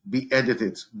cannot be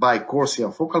edited by CORSIA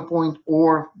Focal Point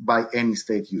or by any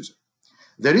state user.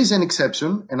 There is an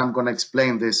exception, and I'm going to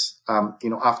explain this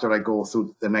after I go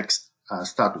through the next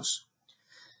status.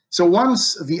 So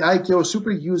once the ICAO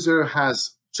super user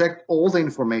has checked all the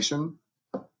information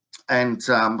and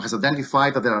has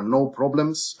identified that there are no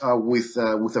problems with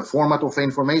the format of the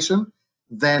information,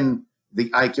 then the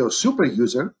ICAO super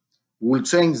user will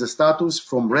change the status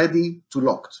from ready to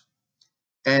locked.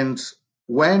 And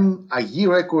when a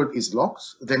year record is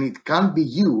locked, then it can be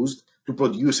used to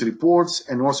produce reports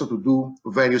and also to do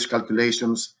various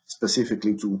calculations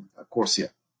specifically to CORSIA.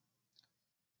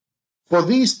 For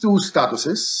these two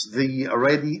statuses, the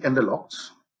ready and the locked,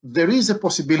 there is a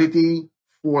possibility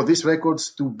for these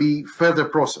records to be further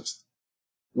processed.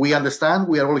 We understand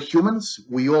we are all humans,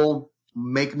 we all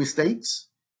make mistakes.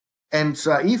 And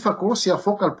if a CORSIA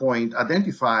Focal Point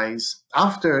identifies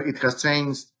after it has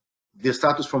changed the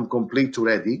status from complete to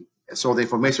ready, so the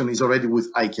information is already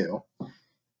with ICAO,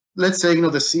 let's say, the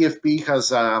CFP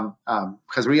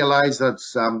has realized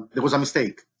that there was a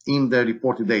mistake in the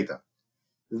reported data.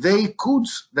 The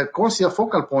CORSIA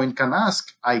focal point can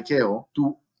ask ICAO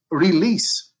to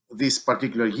release this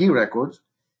particular year record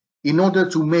in order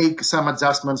to make some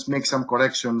adjustments, make some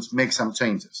corrections, make some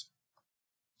changes.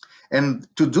 And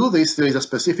to do this, there is a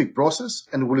specific process,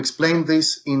 and we'll explain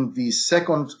this in the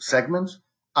second segment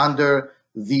under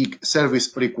the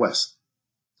service request.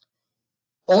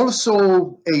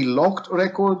 Also, a locked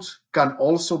record can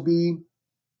also be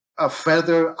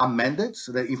further amended,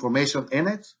 so the information in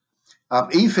it.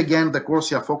 If, again, the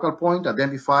CORSIA focal point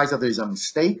identifies that there is a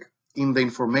mistake in the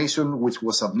information which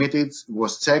was submitted,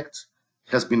 was checked,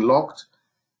 has been locked,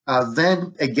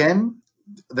 then, again,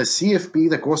 the CFP,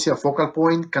 the CORSIA focal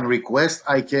point, can request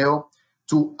ICAO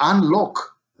to unlock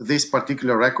this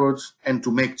particular record and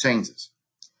to make changes.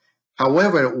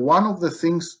 However, one of the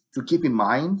things to keep in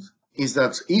mind is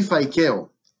that if ICAO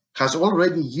has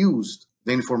already used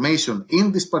the information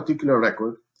in this particular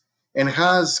record and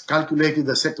has calculated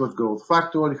the sector's growth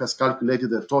factor, it has calculated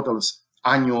the total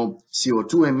annual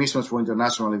CO2 emissions for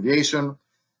international aviation,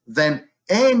 then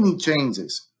any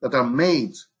changes that are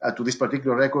made to this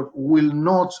particular record will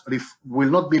not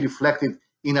be reflected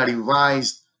in a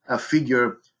revised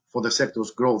figure for the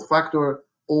sector's growth factor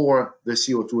or the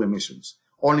CO2 emissions.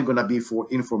 Only going to be for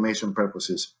information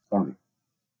purposes only.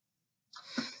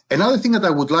 Another thing that I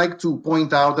would like to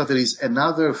point out that there is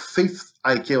another fifth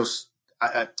ICAO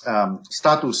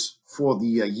status for the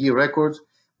year record,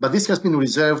 but this has been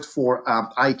reserved for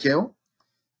ICAO.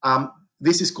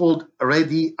 This is called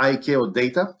ready ICAO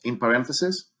data, in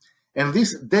parentheses, and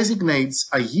this designates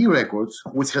a year record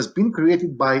which has been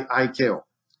created by ICAO.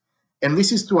 And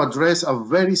this is to address a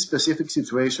very specific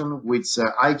situation which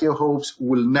ICAO hopes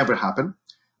will never happen.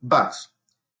 But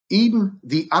in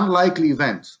the unlikely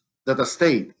event that a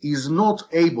state is not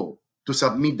able to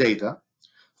submit data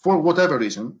for whatever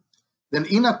reason, then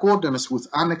in accordance with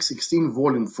Annex 16,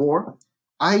 Volume 4,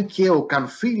 ICAO can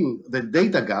fill the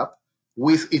data gap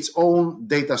with its own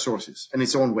data sources and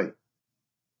its own way.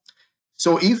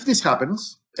 So if this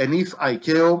happens, and if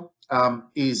ICAO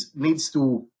needs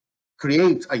to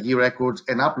create a year record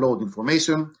and upload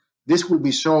information, this will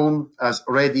be shown as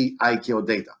ready ICAO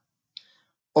data.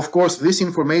 Of course, this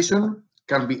information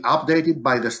can be updated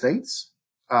by the states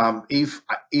if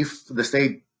the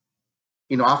state,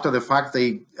 after the fact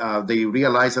they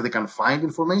realize that they can find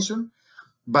information.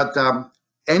 But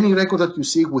any record that you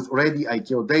see with ready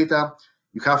ICAO data,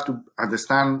 you have to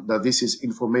understand that this is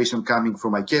information coming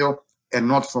from ICAO and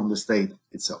not from the state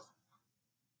itself.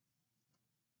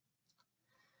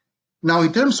 Now,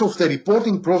 in terms of the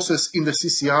reporting process in the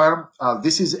CCR,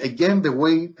 this is again the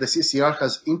way the CCR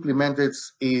has implemented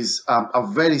is a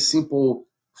very simple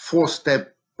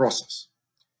 4-step process.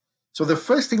 So the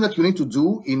first thing that you need to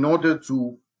do in order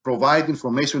to provide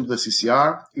information to the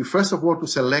CCR is first of all to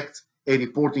select a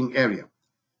reporting area.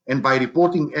 And by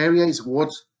reporting area is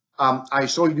what I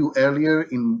showed you earlier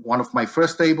in one of my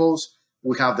first tables.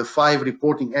 We have the 5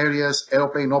 reporting areas: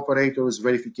 airplane operators,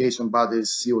 verification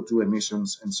bodies, CO2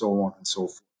 emissions, and so on and so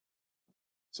forth.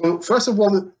 So first of all,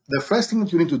 the first thing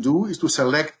that you need to do is to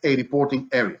select a reporting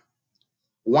area.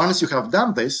 Once you have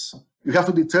done this, you have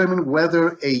to determine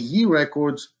whether a year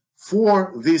record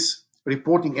for this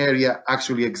reporting area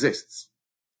actually exists.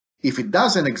 If it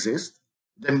doesn't exist,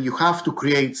 then you have to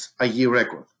create a year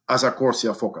record as a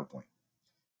CORSIA focal point.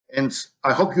 And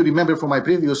I hope you remember from my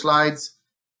previous slides,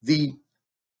 the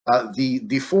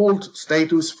default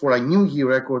status for a new year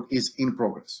record is in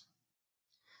progress.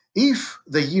 If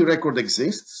the year record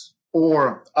exists,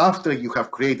 or after you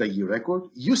have created a year record,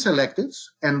 you select it,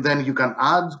 and then you can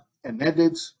add and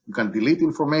edit, you can delete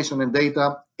information and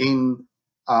data in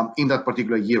that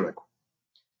particular year record.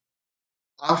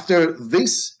 After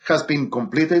this has been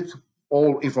completed,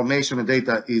 all information and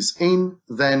data is in,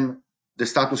 then the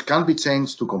status can be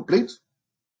changed to complete.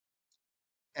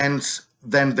 And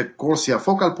then the CORSIA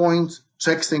focal point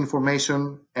checks the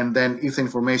information, and then if the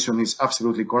information is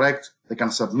absolutely correct, they can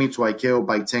submit to ICAO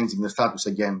by changing the status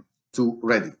again to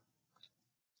ready.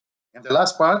 And the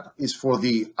last part is for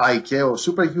the ICAO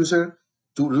super user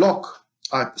to lock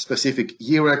a specific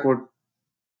year record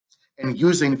and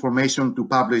use the information to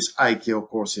publish ICAO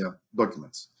CORSIA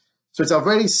documents. So it's a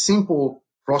very simple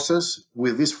process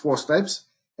with these 4 steps,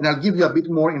 and I'll give you a bit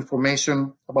more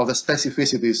information about the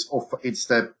specificities of each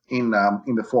step in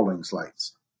the following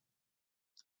slides.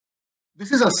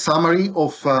 This is a summary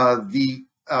of the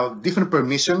different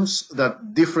permissions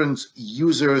that different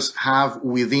users have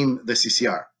within the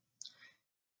CCR.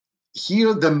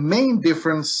 Here, the main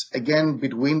difference, again,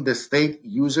 between the state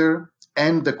user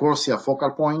and the CORSIA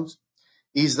focal point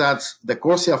is that the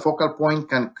CORSIA focal point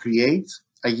can create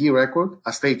a year record,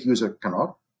 a state user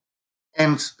cannot,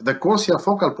 and the CORSIA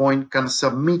focal point can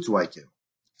submit to ICAO,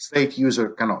 state user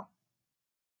cannot.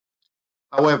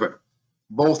 However,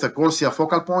 both the CORSIA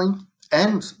focal point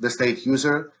and the state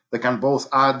user, they can both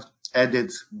add,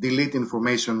 edit, delete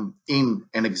information in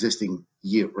an existing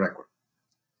year record.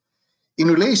 In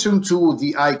relation to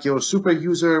the ICAO super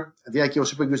user, the ICAO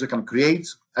super user can create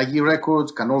a year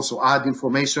record, can also add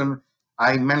information.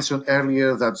 I mentioned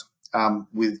earlier that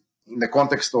in the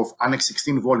context of Annex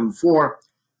 16, Volume 4,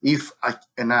 if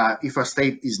a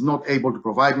state is not able to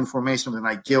provide information, then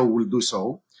ICAO will do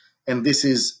so. And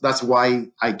that's why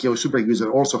ICAO super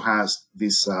user also has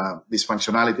these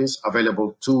functionalities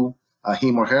available to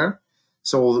him or her.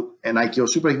 So an ICAO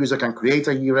super user can create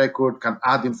a year record, can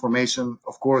add information.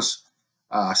 Of course,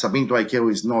 submitting to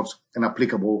ICAO is not an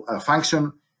applicable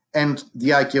function, and the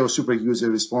ICAO super user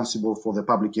is responsible for the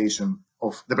preparation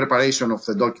of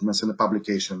the documents and the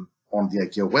publication on the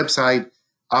ICAO website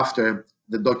after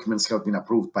the documents have been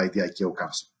approved by the ICAO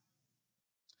Council.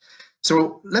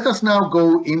 So let us now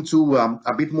go into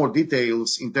a bit more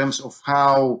details in terms of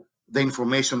how the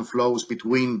information flows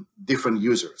between different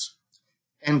users.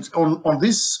 And on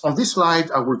this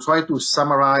slide, I will try to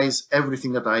summarize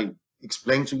everything that I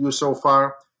explained to you so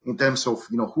far in terms of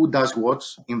who does what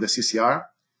in the CCR.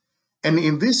 And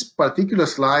in this particular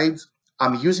slide,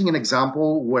 I'm using an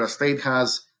example where a state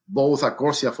has both a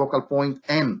CORSIA focal point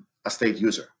and a state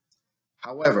user.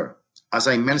 However, as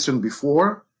I mentioned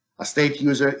before, a state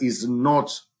user is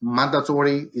not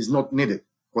mandatory, is not needed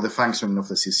for the functioning of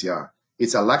the CCR.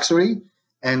 It's a luxury,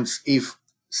 and if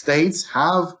states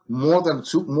have more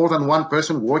than one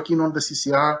person working on the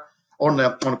CCR, on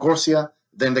CORSIA,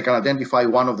 then they can identify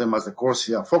one of them as the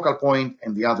CORSIA focal point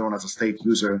and the other one as a state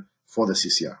user for the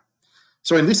CCR.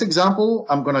 So in this example,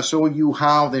 I'm going to show you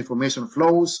how the information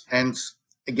flows. And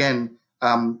again,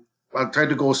 I'll try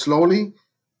to go slowly.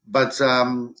 But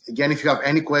again, if you have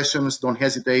any questions, don't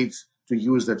hesitate to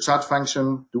use the chat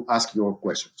function to ask your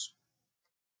questions.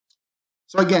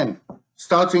 So again,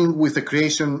 starting with the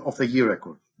creation of the year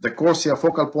record. The CORSIA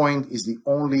focal point is the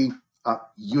only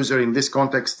user in this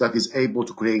context that is able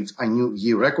to create a new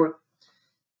year record.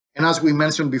 And as we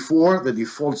mentioned before, the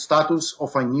default status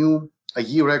of a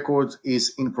year record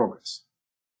is in progress.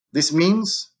 This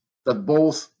means that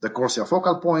both the CORSIA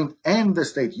focal point and the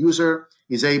state user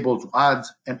is able to add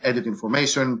and edit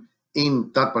information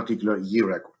in that particular year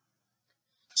record.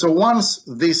 So once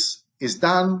this is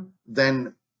done,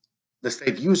 then the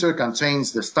state user can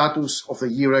change the status of the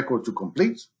year record to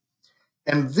complete.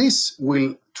 And this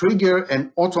will trigger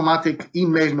an automatic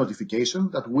email notification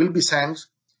that will be sent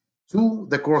to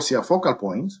the CORSIA focal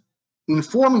point,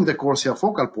 informing the CORSIA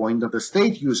focal point that the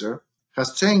state user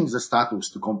has changed the status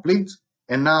to complete,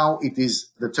 and now it is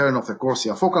the turn of the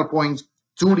CORSIA focal point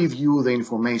to review the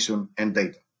information and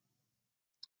data.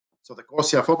 So the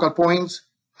CORSIA focal point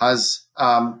has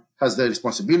the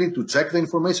responsibility to check the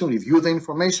information, review the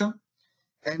information,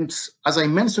 and as I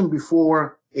mentioned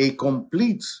before, a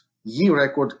complete year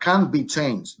record can be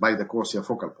changed by the CORSIA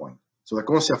focal point. So the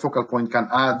CORSIA focal point can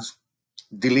add,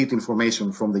 delete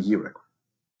information from the year record.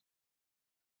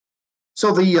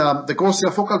 So the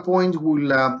CORSIA focal point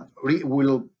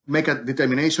will make a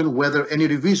determination whether any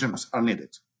revisions are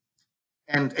needed.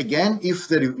 And again, if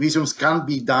the revisions can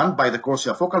be done by the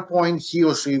CORSIA focal point, he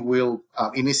or she will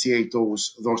initiate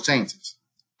those changes.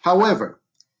 However,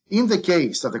 in the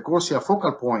case that the CORSIA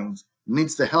focal point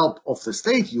needs the help of the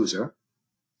state user,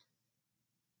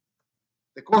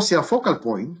 the CORSIA focal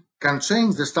point can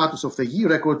change the status of the year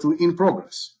record to in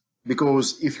progress.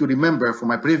 Because if you remember from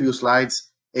my previous slides,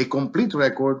 a complete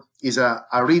record is a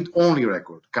read-only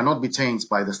record, cannot be changed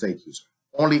by the state user.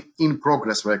 Only in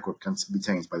progress record can be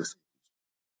changed by the state user.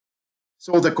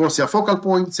 So the CORSIA focal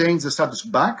point changes the status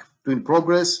back to in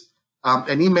progress.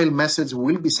 An email message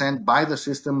will be sent by the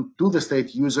system to the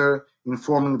state user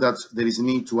informing that there is a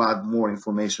need to add more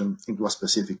information into a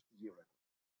specific year record.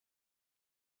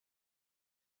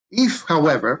 If,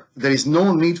 however, there is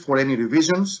no need for any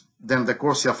revisions, then the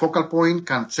CORSIA focal point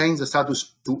can change the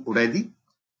status to ready.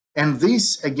 And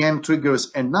this again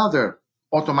triggers another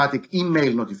automatic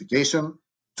email notification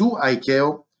to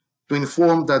ICAO to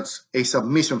inform that a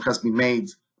submission has been made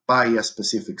by a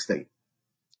specific state.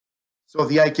 So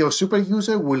the ICAO super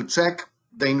user will check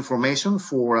the information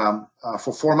for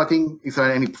formatting, if there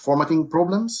are any formatting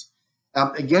problems.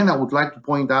 Again, I would like to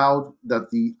point out that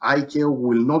the ICAO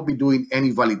will not be doing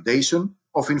any validation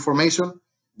of information.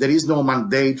 There is no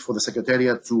mandate for the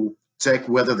Secretariat to check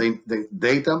whether the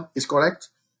data is correct.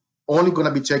 Only going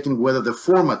to be checking whether the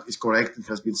format is correct and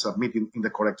has been submitted in the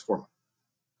correct format.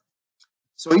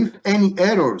 So if any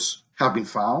errors have been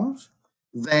found,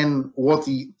 then what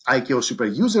the ICAO super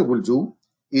user will do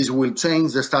is will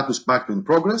change the status back to in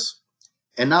progress.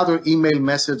 Another email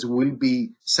message will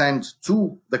be sent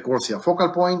to the CORSIA focal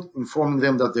point, informing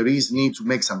them that there is need to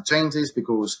make some changes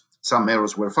because some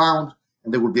errors were found,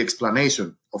 and there will be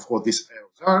explanation of what these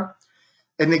errors are.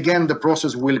 And again, the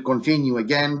process will continue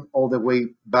again all the way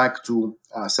back to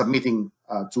submitting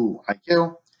to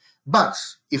ICAO. But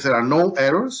if there are no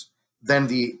errors, then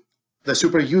the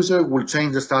super user will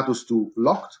change the status to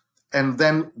locked, and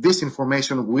then this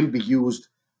information will be used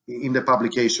in the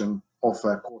publication of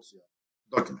CORSIA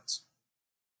documents.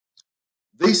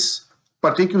 This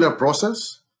particular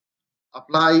process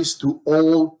applies to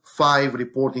all 5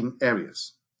 reporting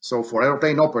areas. So for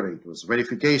airplane operators,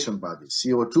 verification bodies,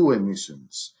 CO2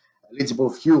 emissions,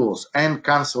 eligible fuels, and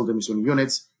cancelled emission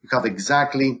units, you have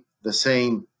exactly the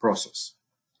same process.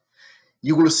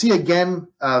 You will see again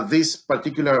this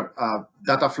particular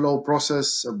data flow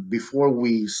process before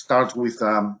we start with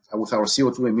our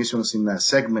CO2 emissions in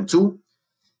segment 2.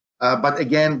 But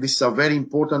again, this is a very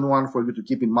important one for you to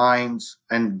keep in mind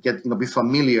and get, be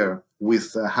familiar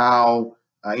with how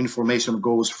information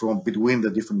goes from between the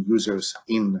different users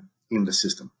in the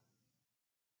system.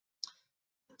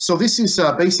 So this is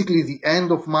basically the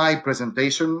end of my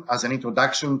presentation as an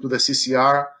introduction to the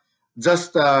CCR.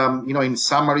 Just, in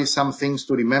summary, some things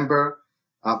to remember.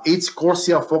 Each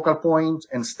CORSIA focal point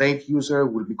and state user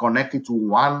will be connected to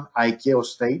one ICAO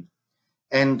state.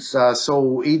 And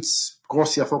so each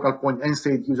CORSIA focal point and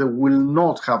state user will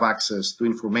not have access to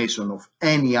information of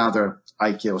any other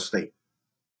ICAO state.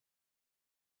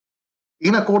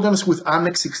 In accordance with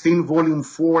Annex 16, Volume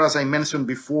 4, as I mentioned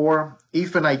before,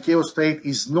 if an ICAO state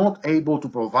is not able to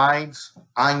provide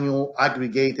annual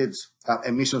aggregated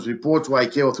emissions report to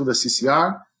ICAO through the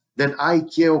CCR, then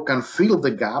ICAO can fill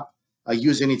the gap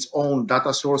using its own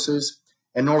data sources,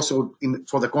 and also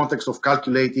for the context of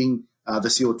calculating the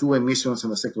CO2 emissions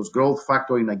and the sector's growth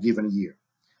factor in a given year.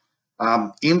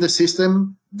 In the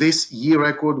system, this year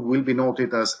record will be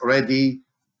noted as ready,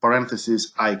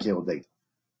 parenthesis, ICAO date.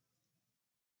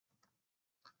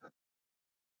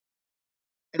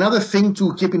 Another thing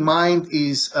to keep in mind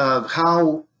is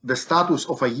how the status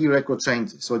of a year record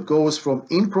changes. So it goes from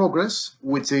in progress,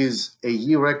 which is a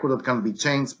year record that can be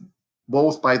changed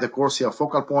both by the CORSIA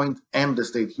focal point and the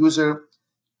state user,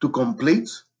 to complete.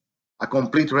 A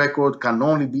complete record can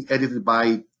only be edited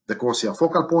by the CORSIA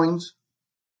focal point.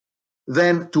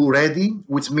 Then to ready,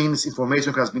 which means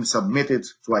information has been submitted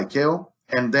to ICAO,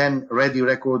 and then ready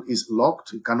record is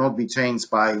locked. It cannot be changed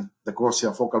by the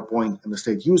CORSIA focal point and the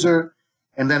state user.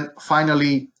 And then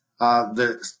finally,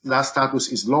 the last status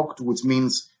is locked, which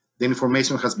means the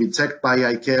information has been checked by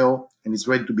ICAO and is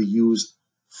ready to be used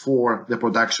for the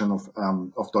production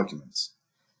of documents.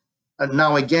 And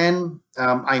now again,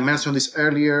 I mentioned this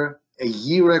earlier, a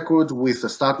year record with the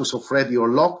status of ready or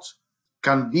locked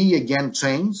can be again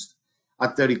changed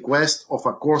at the request of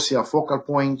a CORSIA focal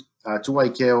point to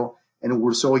ICAO, and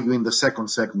we'll show you in the second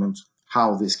segment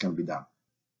how this can be done.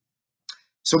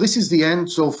 So this is the end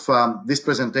of this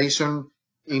presentation.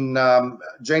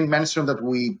 Jane mentioned that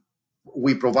we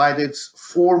provided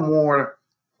four more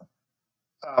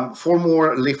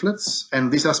leaflets,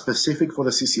 and these are specific for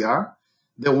the CCR.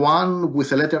 The one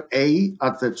with the letter A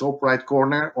at the top right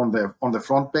corner on the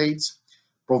front page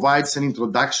provides an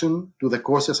introduction to the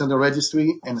CORSIA Central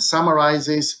Registry and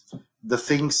summarizes the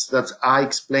things that I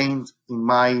explained in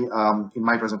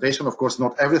my presentation. Of course,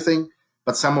 not everything,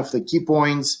 but some of the key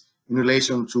points in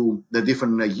relation to the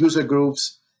different user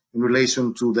groups, in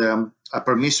relation to the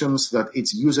permissions that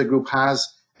each user group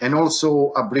has, and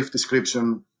also a brief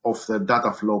description of the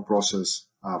data flow process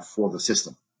for the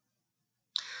system.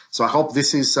 So I hope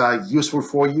this is useful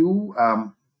for you.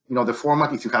 The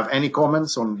format, if you have any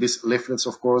comments on these leaflets,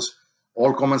 of course,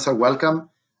 all comments are welcome.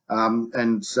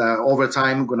 And over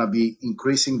time, I'm going to be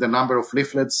increasing the number of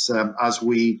leaflets as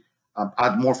we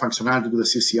add more functionality to the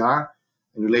CCR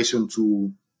in relation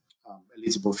to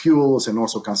eligible fuels and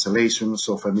also cancellations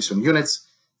of emission units.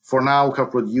 For now, we have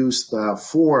produced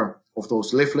 4 of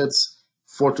those leaflets.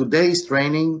 For today's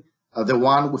training, the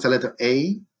one with the letter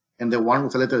A and the one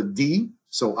with the letter D,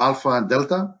 so alpha and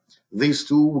delta, these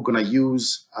two we're going to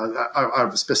use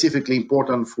are specifically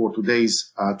important for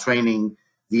today's training.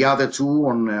 The other two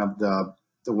on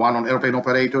the one on airplane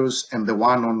operators and the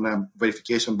one on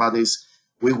verification bodies,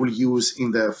 we will use in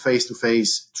the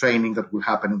face-to-face training that will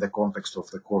happen in the context of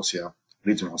the CORSIA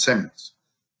Regional Seminars.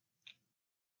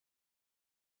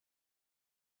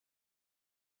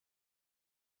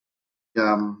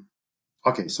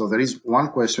 Okay, so there is one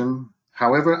question.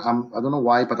 However, I don't know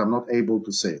why, but I'm not able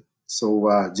to say it.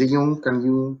 So, Ji-Young, can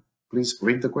you please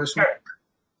read the question? Sure.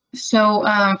 So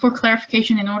for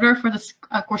clarification, in order for the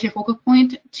CORSIA focal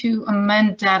point to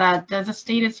amend data, does the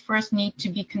status first need to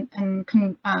be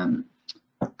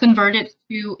converted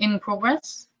to in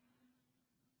progress?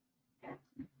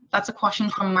 That's a question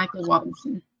from Michael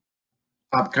Robinson.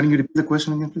 Can you repeat the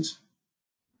question again, please?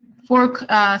 For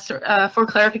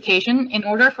clarification, in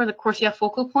order for the CORSIA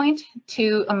focal point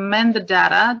to amend the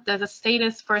data, does the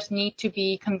status first need to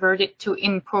be converted to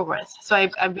in progress? So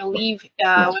I believe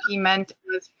what he meant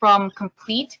was from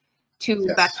complete to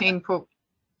back to in progress.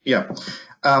 Yeah.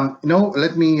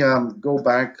 Let me go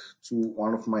back to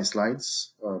one of my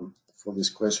slides for this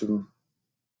question.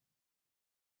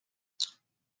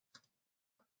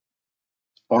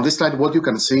 On this slide, what you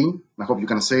can see, I hope you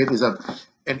can see it, is that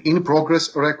an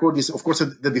in-progress record is, of course,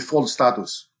 the default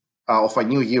status of a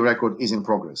new year record is in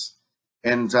progress.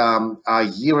 And a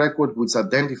year record which is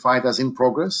identified as in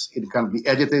progress, it can be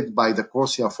edited by the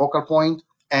CORSIA focal point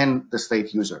and the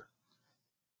state user.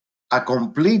 A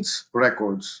complete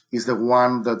record is the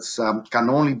one that can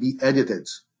only be edited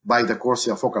by the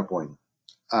CORSIA focal point.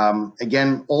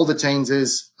 Again, all the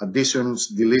changes, additions,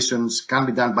 deletions can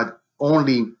be done by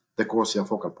only the CORSIA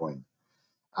focal point.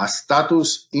 A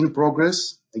status in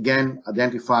progress, again,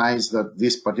 identifies that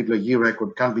this particular year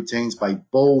record can be changed by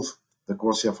both the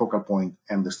CORSIA focal point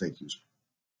and the state user.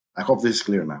 I hope this is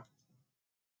clear now.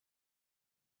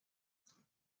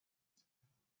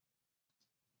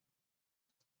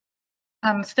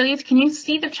 Stelios, can you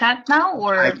see the chat now,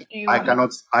 or I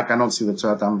cannot see the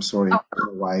chat. I'm sorry. I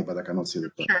don't know why, but I cannot see the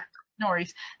chat. Sure, no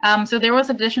worries. So there was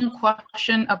additional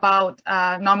question about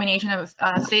nomination of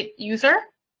state user.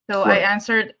 So I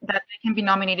answered that they can be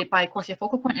nominated by CORSIA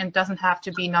focal point and doesn't have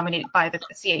to be nominated by the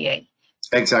CAA.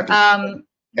 Exactly.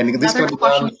 And this can be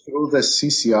done through the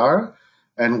CCR,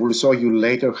 and we'll show you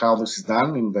later how this is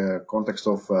done in the context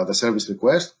of the service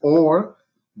request, or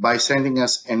by sending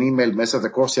us an email message, the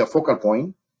CORSIA focal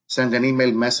point, send an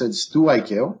email message to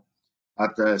ICAO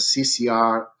at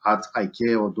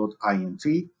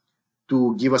ccr@icao.int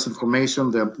to give us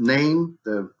information, the name,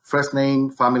 the first name,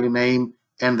 family name,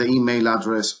 and the email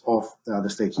address of the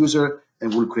state user,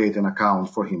 and we'll create an account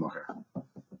for him or her.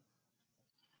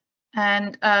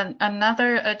 And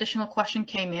another additional question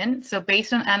came in. So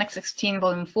based on Annex 16,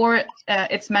 Volume 4,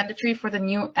 it's mandatory for the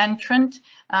new entrant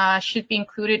should be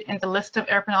included in the list of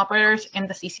airplane operators in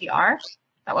the CCR.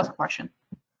 That was a question.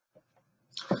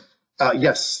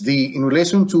 Yes, in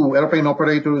relation to airplane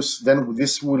operators, then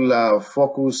this will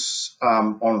focus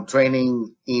on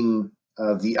training in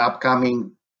the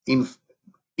upcoming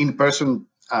in-person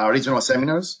regional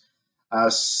seminars.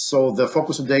 So the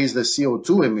focus today is the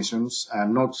CO2 emissions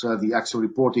and not the actual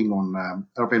reporting on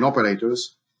airplane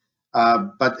operators.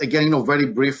 But again, very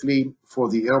briefly, for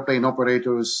the airplane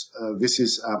operators, this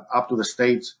is up to the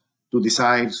state to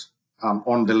decide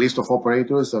on the list of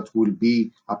operators that will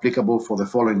be applicable for the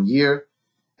following year.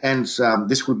 And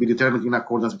this will be determined in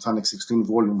accordance with Annex 16,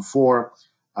 Volume 4.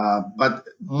 But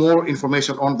more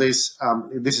information on this,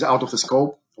 this is out of the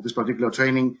scope of this particular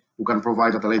training. We can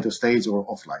provide at a later stage or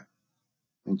offline.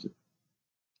 Thank you.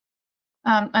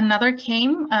 Another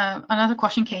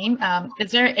question came.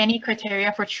 Is there any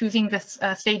criteria for choosing this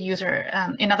state user?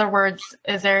 In other words,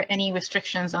 is there any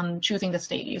restrictions on choosing the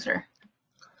state user?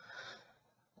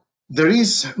 There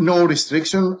is no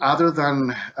restriction other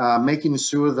than making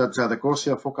sure that the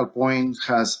CORSIA focal point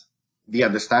has the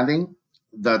understanding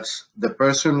that the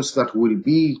persons that will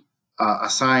be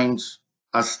assigned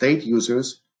as state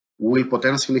users will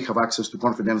potentially have access to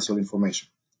confidential information.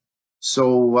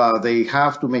 So they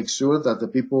have to make sure that the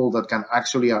people that can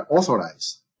actually are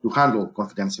authorized to handle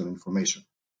confidential information.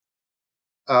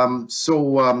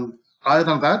 Other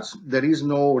than that, there is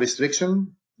no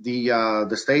restriction.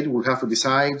 The state will have to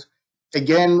decide.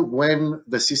 Again, when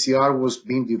the CCR was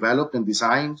being developed and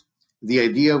designed, the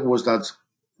idea was that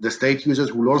the state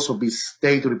users will also be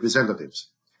state representatives,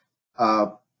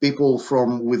 people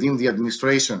from within the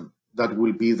administration that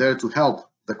will be there to help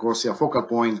the CORSIA focal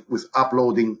point with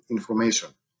uploading information.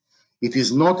 It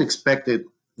is not expected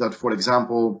that, for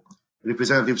example,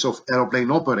 representatives of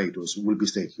airplane operators will be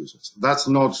state users. That's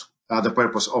not the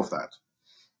purpose of that.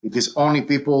 It is only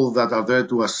people that are there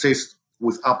to assist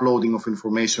with uploading of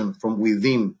information from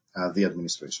within the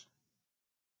administration.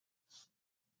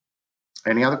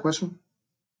 Any other question?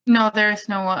 No, there is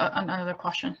no another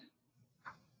question.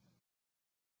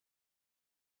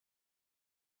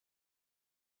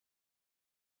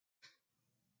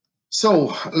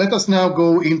 So let us now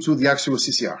go into the actual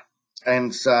CCR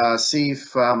and see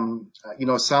if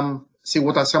see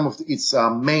what are some of its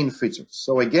main features.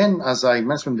 So again, as I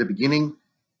mentioned in the beginning,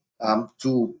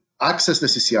 to access the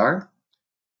CCR,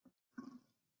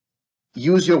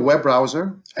 use your web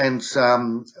browser. And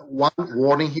one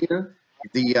warning here,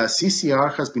 the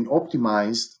CCR has been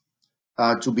optimized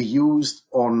to be used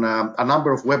on a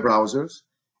number of web browsers,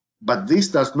 but this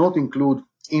does not include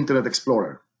Internet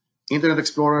Explorer. Internet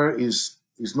Explorer is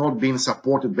not being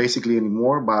supported basically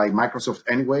anymore by Microsoft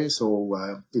anyway,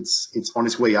 so it's on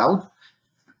its way out.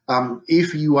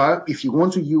 If you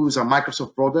want to use a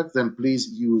Microsoft product, then please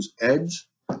use Edge,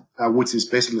 which is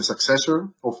basically a successor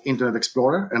of Internet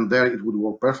Explorer, and there it would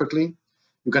work perfectly.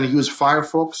 You can use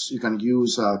Firefox, you can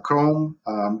use Chrome,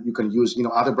 you can use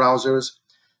other browsers.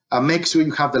 Make sure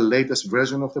you have the latest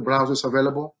version of the browsers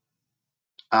available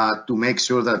to make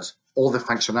sure that all the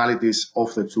functionalities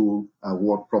of the tool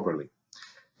work properly.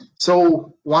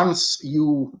 So once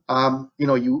you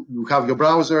you have your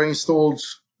browser installed,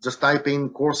 just type in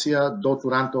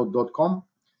corsia.uranto.com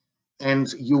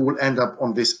and you will end up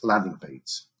on this landing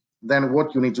page. Then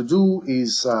what you need to do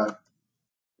is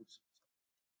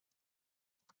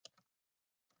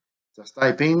just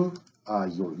type in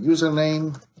your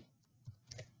username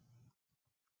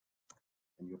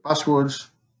and your passwords,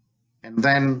 and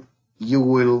then you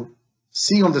will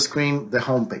see on the screen the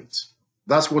home page.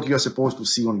 That's what you're supposed to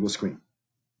see on your screen.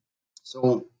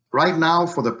 So right now,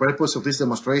 for the purpose of this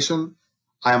demonstration,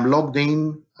 I am logged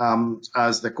in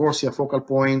as the CORSIA focal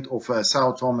point of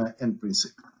Sao Tome and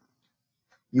Principe.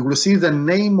 You will see the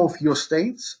name of your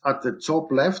state at the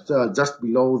top left, just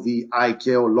below the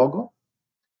ICAO logo.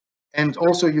 And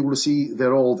also you will see the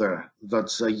role there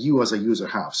that you as a user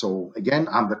have. So again,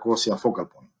 I'm the CORSIA focal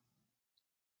point.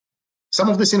 Some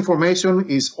of this information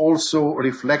is also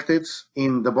reflected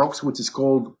in the box which is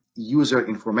called user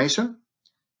information.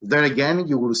 There again,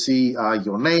 you will see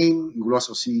your name, you will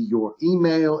also see your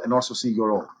email, and also see your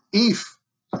role. If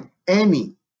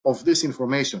any of this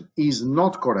information is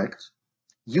not correct,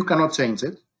 you cannot change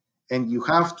it, and you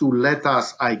have to let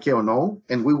us, ICAO, know,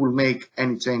 and we will make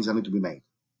any change that need to be made.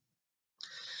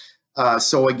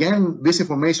 So again, this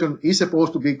information is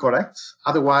supposed to be correct.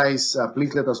 Otherwise,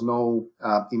 please let us know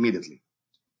immediately.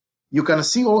 You can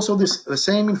see also the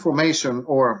same information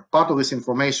or part of this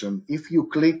information if you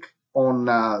click on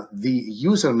the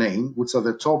username, which is at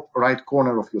the top right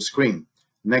corner of your screen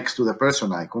next to the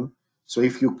person icon. So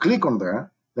if you click on there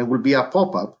will be a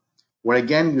pop-up where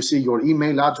again you see your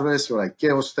email address, your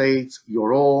ICAO state, your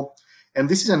role, and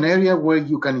this is an area where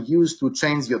you can use to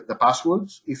change the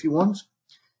passwords if you want,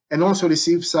 and also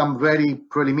receive some very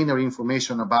preliminary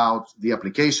information about the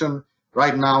application.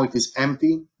 Right now it is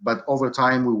empty, but over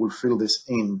time we will fill this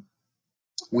in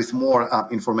with more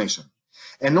information.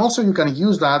 And also you can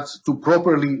use that to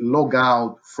properly log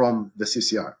out from the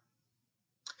CCR.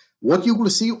 What you will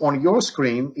see on your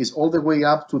screen is all the way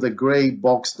up to the gray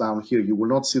box down here. You will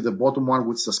not see the bottom one,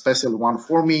 which is a special one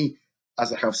for me,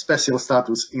 as I have special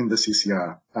status in the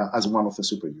CCR as one of the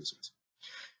super users.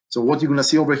 So what you're going to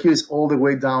see over here is all the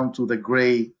way down to the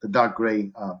dark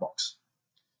gray box.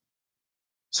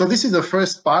 So this is the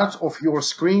first part of your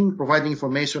screen, providing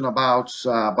information about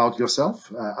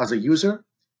yourself as a user.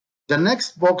 The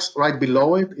next box right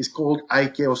below it is called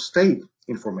ICAO state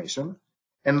information.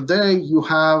 And there you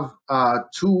have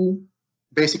two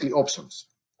basically options.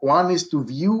 One is to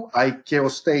view ICAO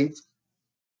state,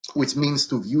 which means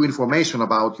to view information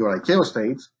about your ICAO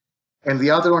state. And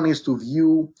the other one is to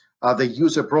view the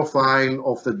user profile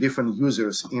of the different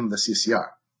users in the CCR.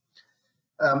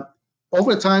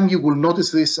 Over time, you will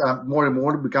notice this more and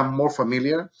more, become more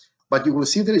familiar, but you will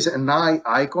see there is an eye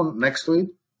icon next to it.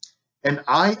 An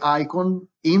eye icon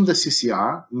in the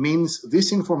CCR means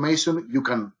this information, you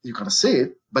can see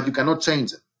it, but you cannot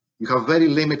change it. You have very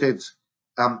limited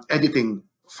editing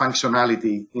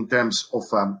functionality in terms of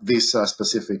these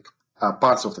specific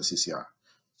parts of the CCR.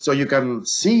 So you can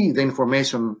see the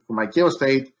information from ICAO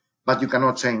state, but you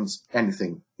cannot change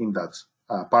anything in that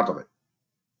part of it.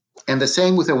 And the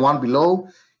same with the one below.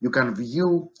 You can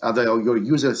view your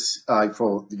users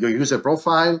for your user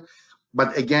profile,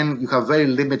 but again, you have very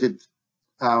limited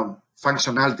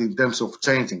functionality in terms of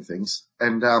changing things.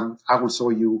 And I will show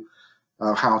you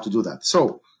how to do that.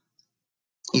 So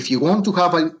if you want to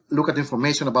have a look at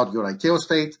information about your ICAO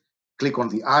state, click on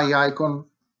the eye icon,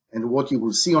 and what you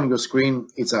will see on your screen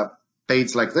is a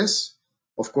page like this.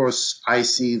 Of course, I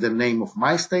see the name of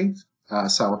my state,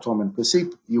 Sao Tome and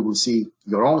Principe. You will see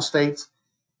your own state.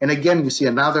 And again, you see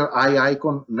another eye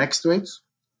icon next to it.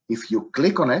 If you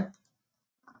click on it,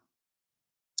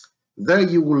 there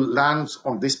you will land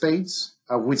on this page,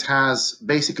 which has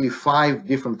basically 5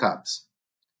 different tabs.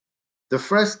 The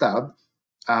first tab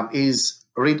is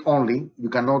read only. You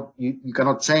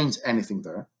cannot change anything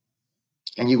there.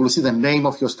 And you will see the name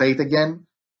of your state again.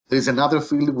 There's another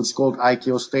field which is called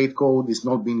ICAO state code. It's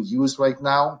not being used right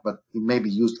now, but it may be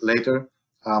used later,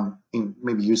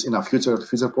 maybe used in a future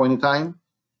point in time.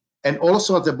 And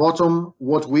also at the bottom,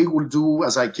 what we will do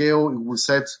as ICAO, we will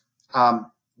set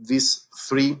these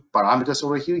 3 parameters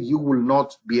over here. You will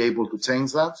not be able to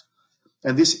change that.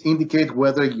 And this indicates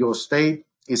whether your state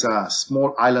is a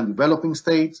small island developing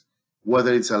state,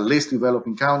 whether it's a least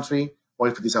developing country, or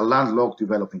if it is a landlocked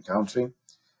developing country.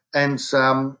 And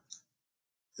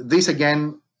this,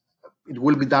 again, it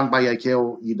will be done by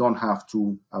ICAO. You don't have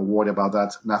to worry about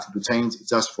that, nothing to change, it's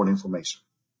just for information.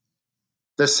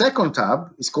 The second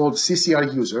tab is called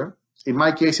CCR user. In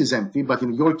my case, it's empty, but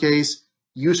in your case,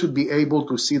 you should be able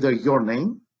to see there your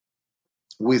name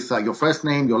with your first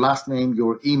name, your last name,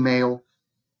 your email,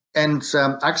 and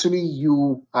actually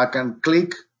you can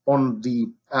click on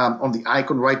the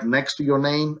icon right next to your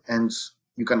name, and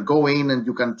you can go in and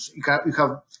you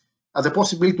have the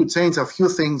possibility to change a few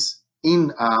things in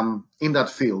that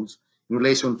field in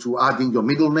relation to adding your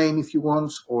middle name if you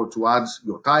want, or to add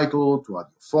your title, to add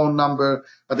your phone number.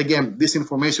 But again, this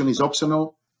information is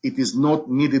optional. It is not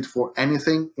needed for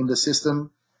anything in the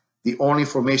system. The only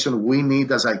information we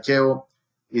need as ICAO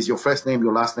is your first name,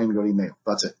 your last name, your email.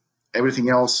 That's it. Everything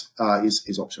else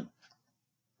is optional.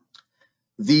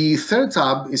 The third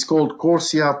tab is called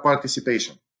CORSIA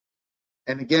participation.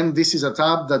 And again, this is a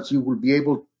tab that you will be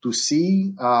able to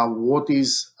see what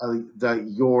is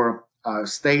your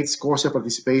state's CORSIA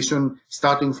participation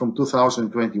starting from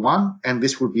 2021, and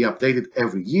this will be updated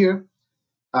every year.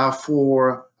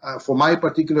 For my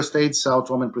particular state, Sao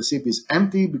Tome and Principe is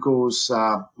empty because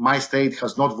my state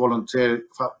has not volunteered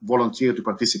to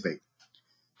participate.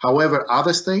 However,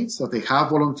 other states that they have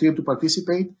volunteered to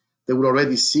participate, they will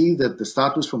already see that the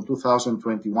status from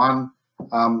 2021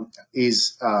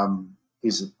 is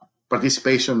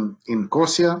participation in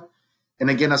CORSIA. And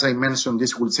again, as I mentioned,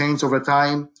 this will change over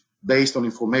time based on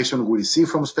information we receive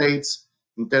from states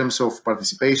in terms of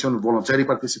participation, voluntary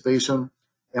participation.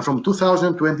 And from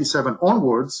 2027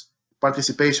 onwards,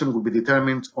 participation will be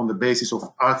determined on the basis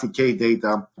of RTK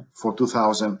data for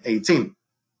 2018.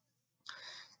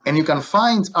 And you can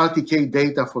find RTK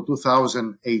data for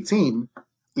 2018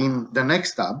 in the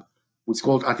next tab, which is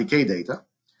called RTK data.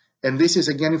 And this is,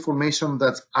 again, information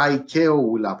that ICAO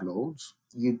will upload.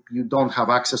 You don't have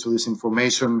access to this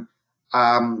information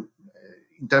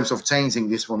in terms of changing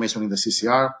this information in the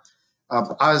CCR.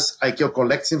 As ICAO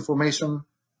collects information,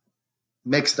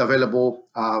 makes it available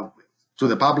to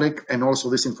the public, and also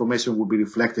this information will be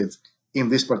reflected in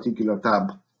this particular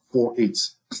tab for each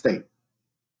state.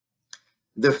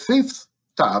 The fifth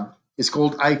tab is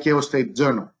called ICAO State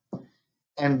Journal.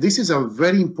 And this is a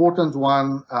very important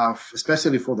one,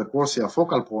 especially for the CORSIA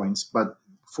focal points, but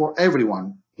for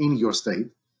everyone in your state,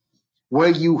 where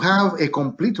you have a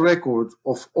complete record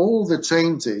of all the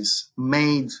changes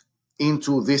made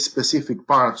into this specific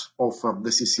part of the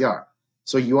CCR.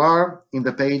 So you are in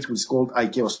the page which is called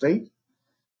ICAO State.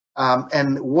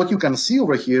 And what you can see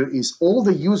over here is all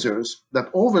the users that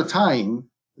over time,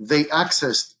 they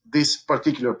accessed this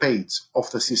particular page of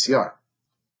the CCR.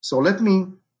 So let me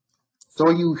show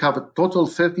you have a total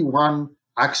 31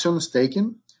 actions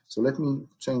taken. So let me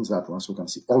change that one so you can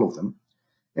see all of them.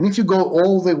 And if you go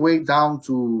all the way down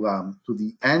to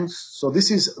the end, so this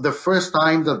is the first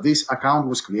time that this account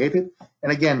was created.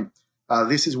 And again,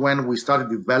 this is when we started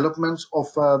development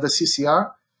of the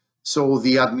CCR. So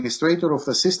the administrator of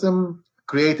the system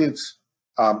created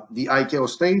the ICAO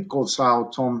state called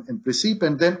Sao Tome and Principe.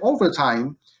 And then over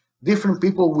time, different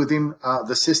people within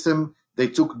the system, they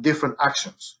took different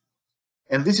actions.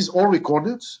 And this is all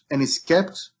recorded and is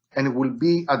kept, and it will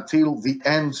be until the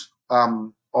end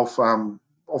of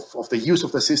the use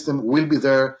of the system will be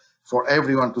there for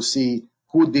everyone to see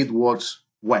who did what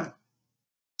when.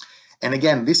 And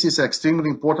again, this is extremely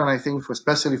important, I think,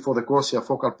 especially for the CORSIA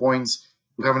focal points,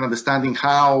 to have an understanding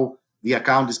how the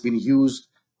account is being used,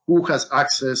 who has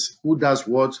access, who does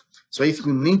what. So if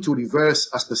you need to reverse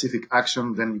a specific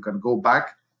action, then you can go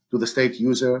back to the state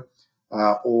user,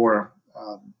 or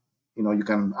you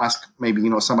can ask maybe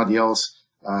somebody else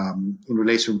in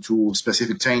relation to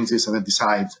specific changes, and then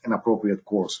decide an appropriate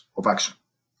course of action.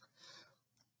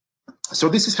 So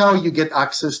this is how you get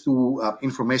access to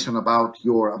information about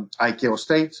your ICAO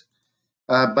state,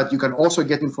 but you can also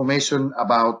get information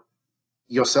about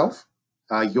yourself,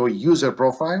 your user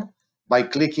profile, by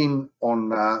clicking on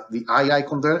the eye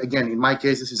icon there. Again, in my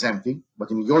case, this is empty,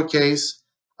 but in your case,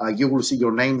 you will see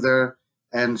your name there,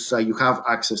 and you have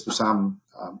access to some,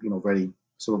 very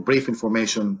sort of brief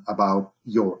information about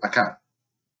your account.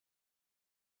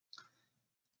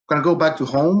 I'm going to go back to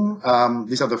home.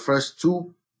 These are the first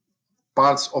two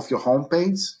parts of your home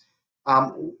page.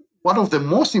 One of the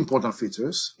most important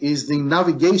features is the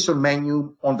navigation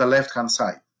menu on the left-hand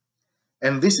side.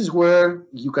 And this is where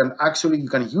you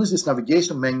can use this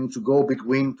navigation menu to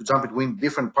jump between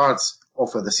different parts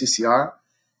of the CCR.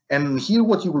 And here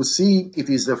what you will see, it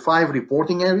is the 5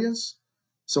 reporting areas.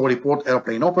 So report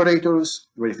airplane operators,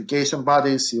 verification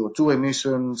bodies, CO2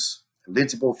 emissions,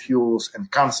 eligible fuels,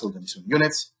 and cancelled emission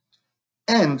units.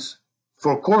 And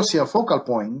for CORSIA Focal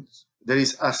Points, there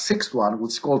is a 6th one,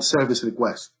 which is called service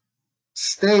request.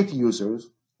 State users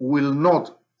will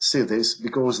not see this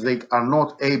because they are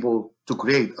not able to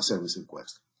create a service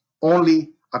request. Only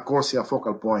a CORSIA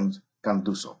Focal Point can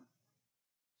do so.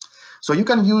 So you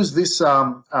can use this,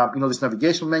 this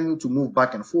navigation menu to move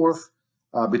back and forth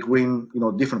between,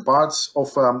 different parts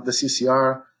of the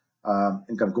CCR,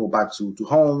 and can go back to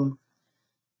home.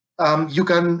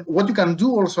 What you can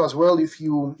do also as well, if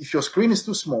your screen is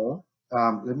too small,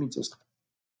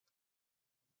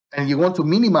 and you want to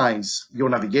minimize your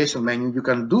navigation menu, you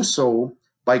can do so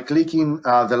by clicking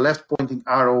the left pointing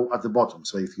arrow at the bottom.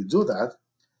 So if you do that,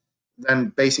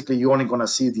 then basically you're only going to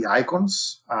see the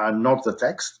icons, not the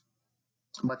text.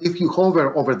 But if you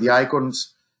hover over the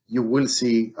icons, you will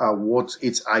see what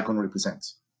each icon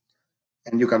represents.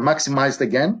 And you can maximize it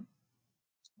again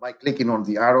by clicking on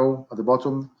the arrow at the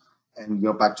bottom, and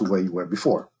you're back to where you were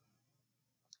before.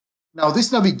 Now,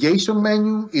 this navigation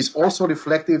menu is also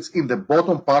reflected in the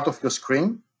bottom part of your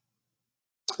screen,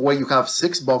 where you have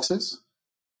 6 boxes,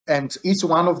 and each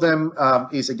one of them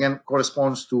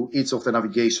corresponds to each of the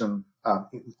navigation,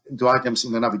 to items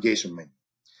in the navigation menu.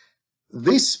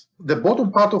 The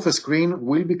bottom part of the screen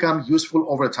will become useful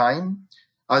over time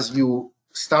as you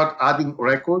start adding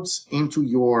records into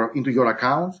your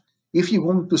account. If you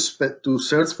want to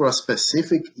search for a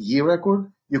specific year record,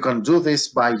 you can do this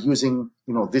by using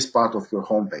this part of your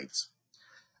home page.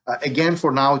 Again,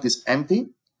 for now it is empty,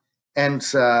 and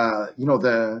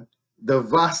the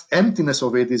vast emptiness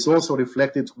of it is also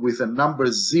reflected with a number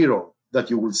 0 that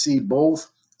you will see both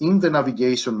in the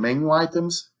navigation menu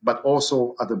items, but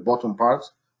also at the bottom part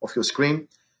of your screen.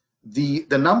 The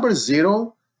number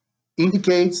 0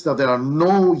 indicates that there are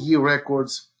no year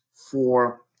records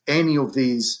for any of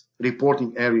these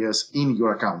reporting areas in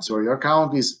your account. So your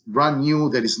account is brand new,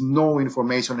 there is no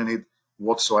information in it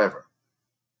whatsoever.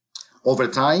 Over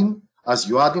time, as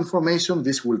you add information,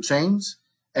 this will change,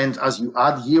 and as you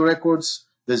add year records,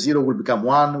 the 0 will become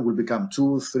 1, will become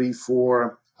 2, 3,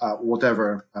 4,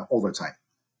 whatever, over time.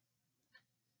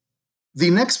 The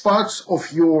next part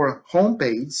of your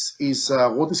homepage is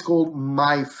what is called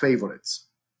My Favorites,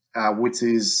 which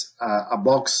is a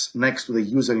box next to the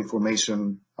user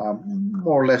information,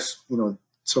 more or less,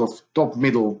 sort of top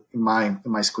middle in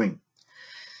my screen.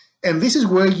 And this is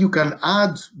where you can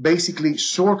add basically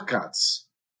shortcuts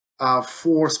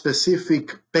for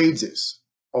specific pages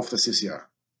of the CCR.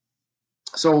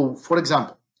 So, for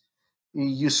example,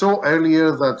 you saw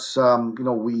earlier that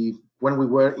when we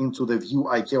were into the View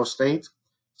ICAO State.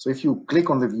 So if you click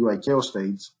on the View ICAO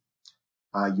State,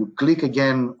 you click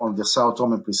again on the Sao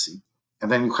Tome and Principe,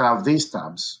 and then you have these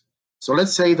tabs. So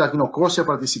let's say that CORSIA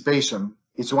Participation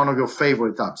is one of your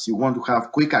favorite tabs. You want to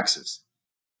have quick access,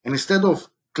 and instead of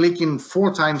clicking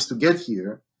 4 times to get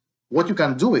here, what you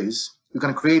can do is you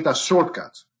can create a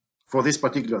shortcut for this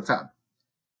particular tab,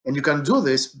 and you can do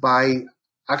this by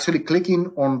actually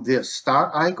clicking on the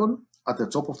star icon at the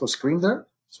top of the screen there.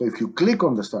 So if you click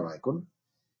on the star icon,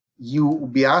 you will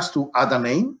be asked to add a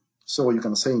name. So you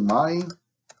can say my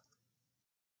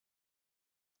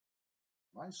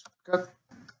shortcut.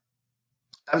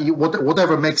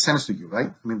 Whatever makes sense to you, right?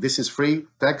 I mean, this is free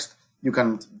text. You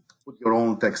can put your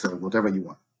own text or whatever you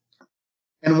want.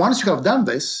 And once you have done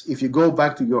this, if you go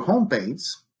back to your home page,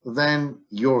 then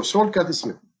your shortcut is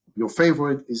here. Your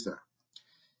favorite is there.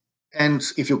 And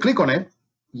if you click on it,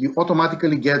 you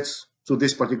automatically get to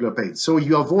this particular page. So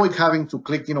you avoid having to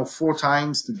click 4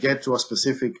 times to get to a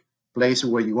specific place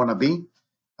where you want to be.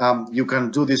 You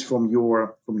can do this from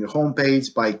your home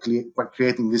page by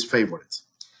creating these favorites.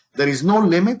 There is no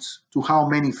limit to how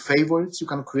many favorites you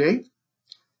can create,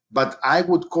 but I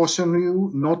would caution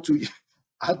you not to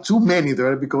add too many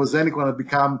there, because then it's going to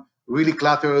become really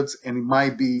cluttered and it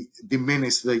might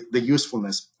diminish the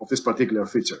usefulness of this particular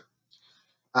feature.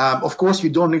 Of course, you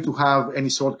don't need to have any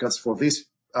shortcuts for these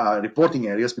reporting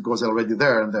areas because they're already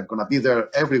there and they're going to be there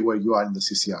everywhere you are in the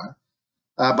CCR.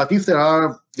 But if there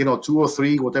are 2 or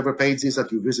 3 whatever pages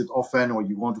that you visit often, or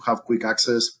you want to have quick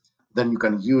access, then you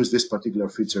can use this particular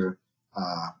feature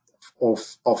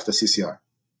of the CCR.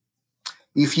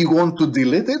 If you want to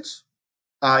delete it,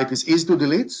 it is easy to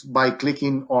delete by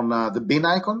clicking on the bin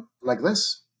icon like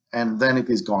this, and then it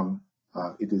is gone.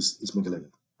 It's been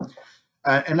deleted.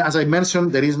 And as I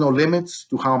mentioned, there is no limit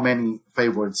to how many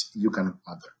favorites you can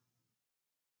add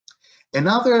there.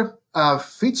 Another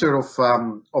feature of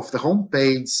the home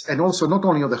page, and also not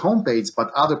only on the home page,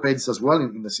 but other pages as well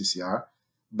in the CCR,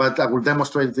 but I will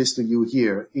demonstrate this to you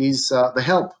here, is the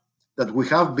help that we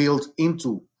have built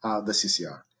into the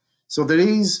CCR. So there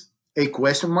is a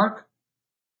question mark.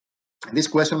 And this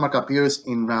question mark appears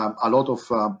in a lot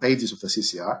of pages of the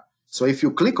CCR. So if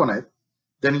you click on it,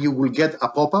 then you will get a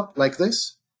pop-up like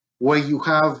this, where you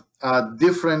have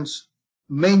different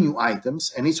menu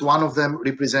items, and each one of them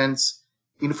represents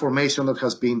information that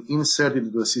has been inserted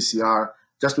into the CCR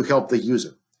just to help the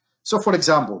user. So for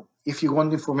example, if you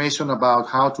want information about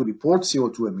how to report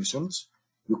CO2 emissions,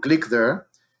 you click there,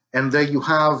 and there you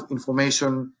have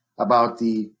information about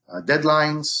the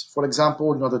deadlines, for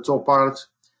example, in the top part.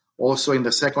 Also in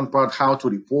the second part, how to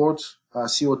report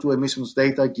CO2 emissions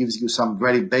data gives you some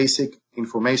very basic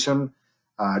information,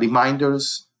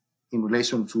 reminders in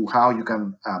relation to how you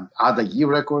can add a year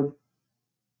record.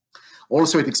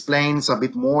 Also, it explains a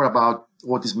bit more about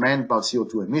what is meant by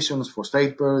CO2 emissions for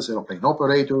statepairs, airplane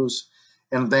operators,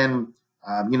 and then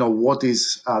what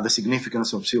is the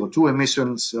significance of CO2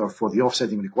 emissions for the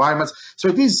offsetting requirements. So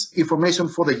it is information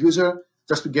for the user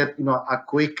just to get a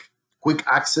quick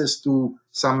access to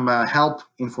some help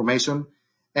information.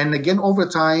 And again, over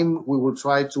time, we will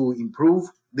try to improve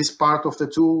this part of the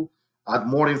tool, add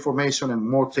more information and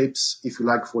more tips, if you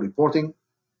like, for reporting.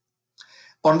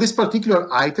 On this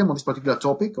particular item, on this particular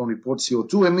topic, on report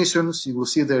CO2 emissions, you will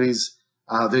see there is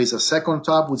a second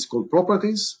tab which is called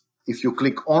Properties. If you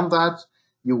click on that,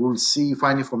 you will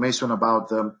find information about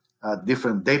the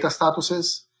different data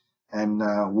statuses and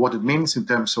what it means in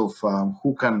terms of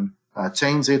who can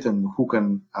change it and who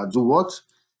can do what.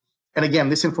 And again,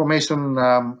 this information,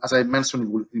 as I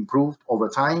mentioned, will improve over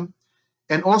time.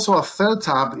 And also a third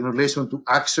tab in relation to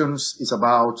actions is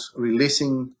about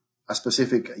releasing a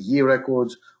specific year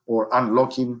record or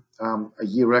unlocking a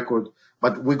year record.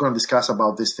 But we're going to discuss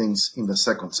about these things in the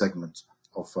second segment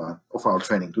of our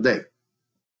training today.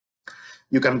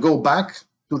 You can go back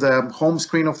to the home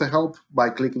screen of the help by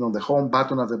clicking on the home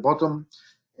button at the bottom,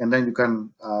 and then you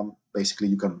can basically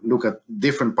you can look at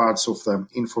different parts of the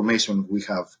information we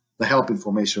have, the help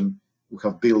information we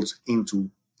have built into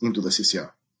the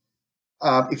CCR.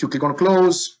 If you click on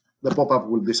close, the pop-up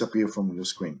will disappear from your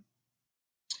screen.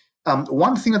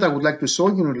 One thing that I would like to show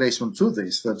you in relation to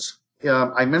this, that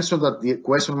I mentioned that the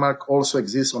question mark also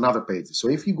exists on other pages. So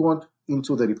if you go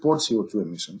into the report CO2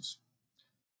 emissions,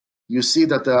 you see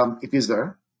that it is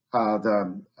there,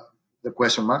 the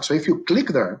question mark. So if you click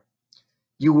there,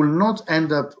 you will not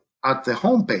end up at the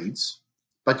home page,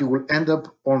 but you will end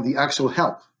up on the actual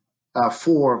help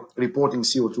for reporting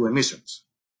CO2 emissions.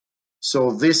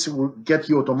 So this will get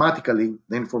you automatically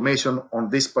the information on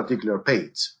this particular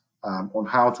page on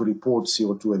how to report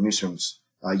CO2 emissions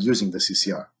using the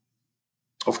CCR.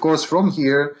 Of course, from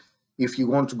here, if you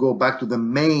want to go back to the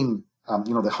main,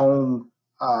 the home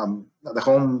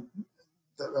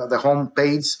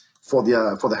page for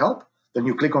the help, then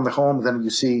you click on the home, then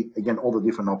you see again all the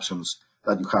different options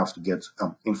that you have to get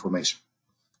information.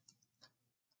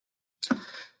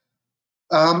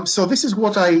 So this is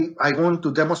what I want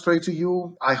to demonstrate to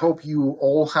you. I hope you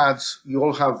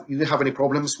didn't have any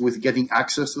problems with getting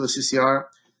access to the CCR.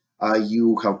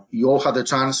 You all had a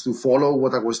chance to follow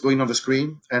what I was doing on the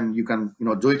screen, and you can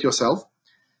do it yourself.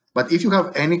 But if you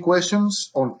have any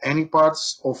questions on any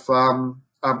parts of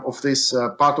this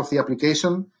part of the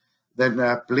application,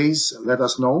 then please let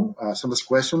us know. Send us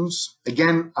questions.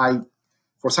 Again,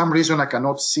 for some reason, I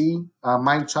cannot see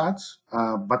my chat,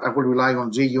 but I will rely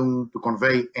on Ji-Yoon to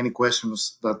convey any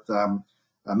questions that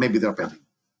maybe they're pending.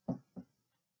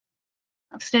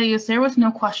 Stelios, there was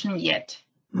no question yet.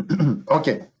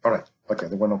 Okay, all right. Okay,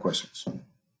 there were no questions.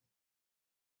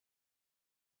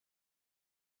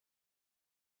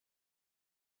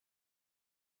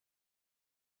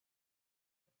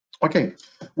 Okay,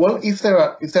 well, if there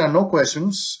are no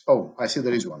questions, oh, I see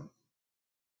there is one.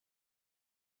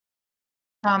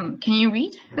 Can you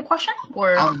read the question?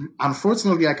 Or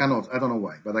unfortunately, I cannot. I don't know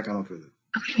why, but I cannot read it.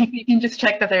 Okay, you can just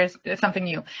check that there's something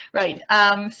new, right?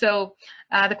 So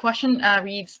the question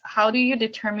reads: how do you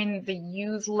determine the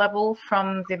use level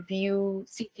from the view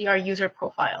CCR user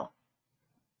profile?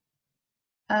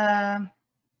 I'm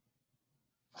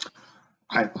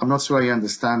not sure I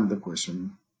understand the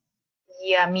question.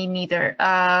 Yeah, me neither.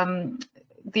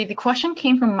 The question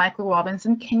came from Michael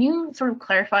Robinson. Can you sort of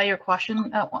clarify your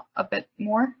question a bit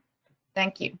more?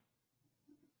 Thank you.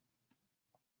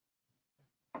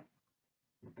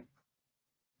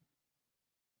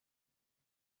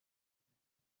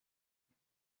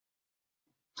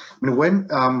 I mean, when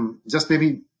just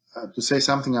maybe to say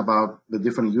something about the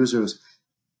different users,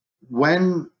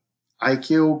 when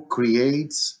ICAO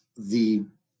creates the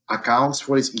accounts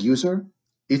for its user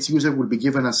will be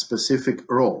given a specific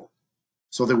role.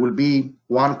 So there will be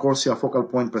one CORSIA focal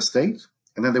point per state,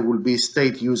 and then there will be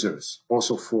state users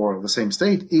also for the same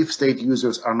state if state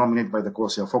users are nominated by the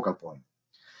CORSIA focal point.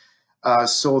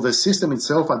 So the system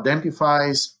itself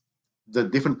identifies the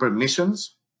different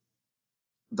permissions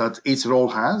that each role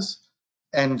has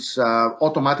and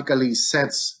automatically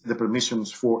sets the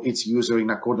permissions for each user in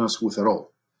accordance with the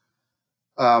role.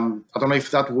 I don't know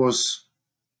if that was,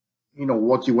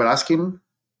 what you were asking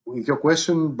with your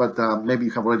question, but maybe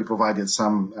you have already provided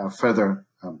some further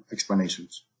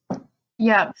explanations.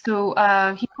 Yeah, so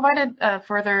he provided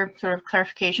further sort of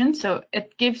clarification. So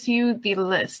it gives you the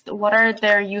list. What are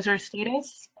their user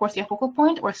status, CORSIA focal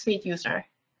point or state user?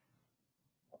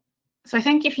 So I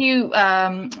think if you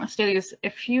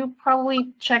if you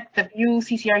probably check the view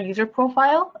CCR user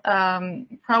profile,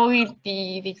 probably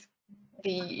the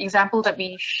example that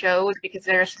we showed, because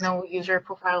there's no user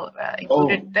profile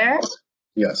included there.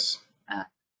 Yes.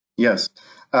 Yes.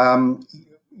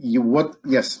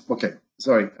 Yes. Okay.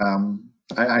 Sorry.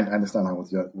 I understand now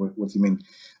what you mean.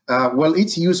 Well,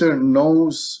 each user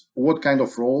knows what kind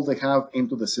of role they have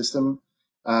into the system.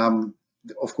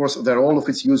 Of course, the role of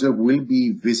its user will be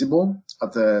visible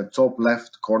at the top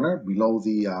left corner below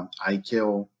the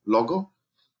ICAO logo.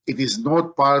 It is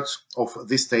not part of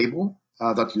this table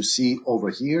that you see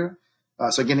over here.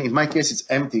 So again, in my case, it's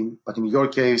empty, but in your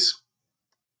case,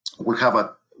 we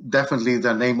have definitely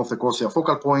the name of the CORSIA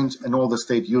focal point and all the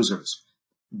state users.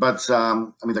 But I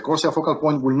mean, the CORSIA focal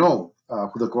point will know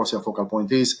who the CORSIA focal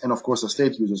point is, and of course, the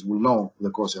state users will know who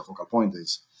the CORSIA focal point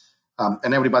is,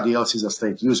 and everybody else is a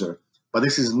state user. But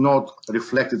this is not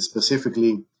reflected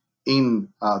specifically in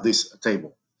this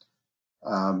table.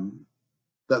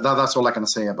 That's all I can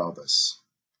say about this.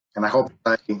 And I hope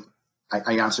I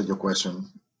answered your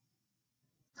question.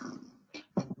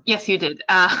 Yes, you did.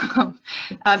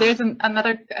 There's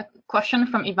another question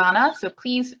from Ivana. So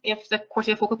please, if the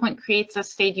CORSIA focal point creates a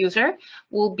state user,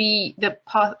 will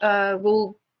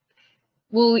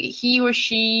he or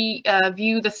she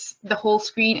view the whole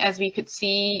screen as we could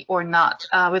see or not,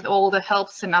 with all the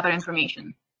helps and other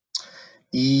information?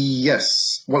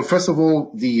 Yes. Well, first of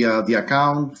all, the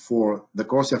account for the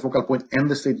CORSIA focal point and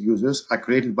the state users are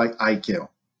created by ICAO.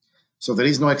 So there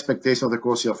is no expectation that the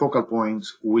CORSIA focal point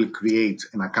will create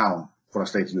an account for a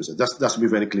state user. That's to be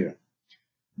very clear.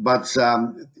 But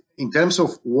in terms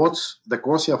of what the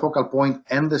CORSIA focal point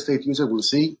and the state user will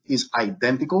see is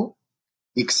identical,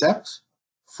 except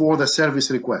for the service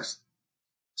request.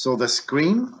 So the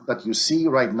screen that you see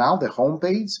right now, the home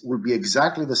page, will be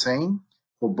exactly the same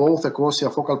for both the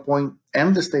CORSIA focal point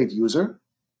and the state user,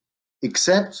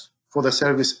 except for the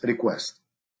service request.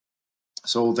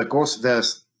 So the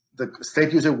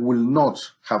state user will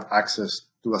not have access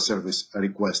to a service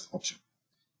request option.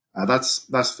 That's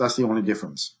the only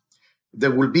difference.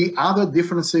 There will be other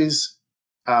differences,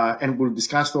 and we'll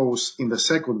discuss those in the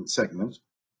second segment,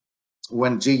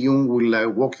 when Ji Yoon will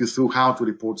walk you through how to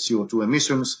report CO2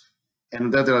 emissions,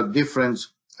 and that there are different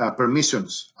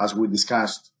permissions, as we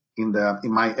discussed in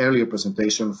my earlier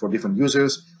presentation, for different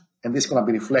users, and this is going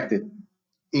to be reflected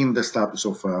in the status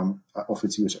of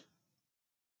its user.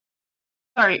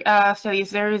 Sorry, so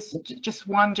there is just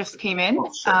one just came in. Oh,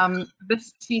 sure.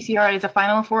 This CCR is a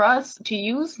final for us to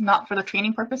use, not for the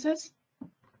training purposes?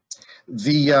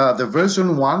 The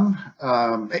version 1,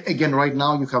 again, right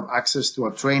now you have access to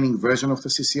a training version of the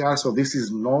CCR, so this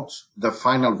is not the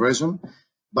final version,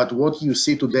 but what you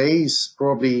see today is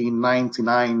probably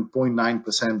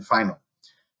 99.9% final.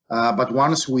 But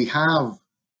once we have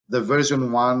the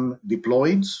version 1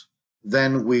 deployed,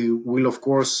 then we will, of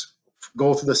course,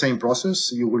 go through the same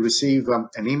process. You will receive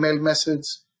an email message.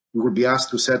 You will be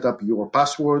asked to set up your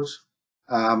password.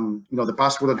 The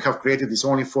password that you have created is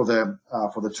only for the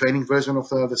training version of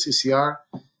the CCR.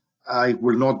 It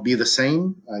will not be the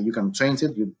same. You can change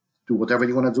it. You do whatever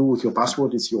you want to do with your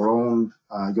password. It's your own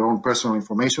personal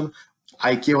information.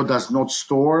 ICAO does not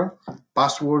store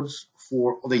passwords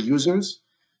for the users,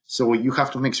 so you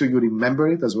have to make sure you remember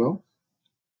it as well.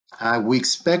 We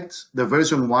expect the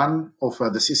version 1 of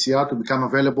the CCR to become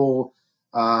available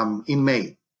in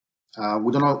May.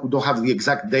 We don't have the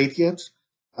exact date yet,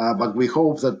 but we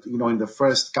hope that in the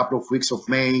first couple of weeks of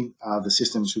May, the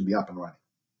system should be up and running.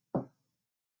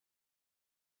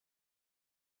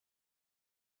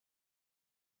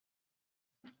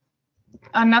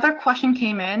 Another question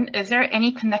came in. Is there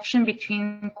any connection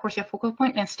between CORSIA focal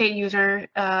point and state user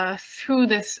through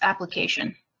this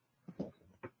application?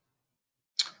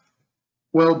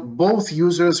 Well, both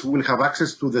users will have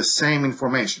access to the same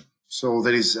information. So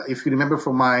there is, if you remember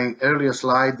from my earlier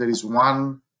slide, there is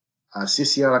one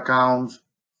CCR account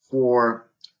per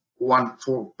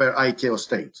ICAO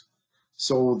state.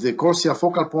 So the CORSIA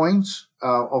focal point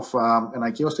of an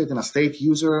ICAO state and a state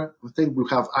user, I think, will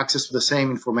have access to the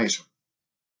same information.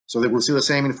 So they will see the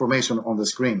same information on the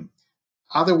screen.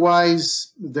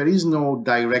 Otherwise, there is no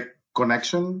direct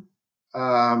connection.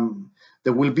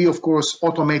 There will be, of course,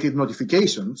 automated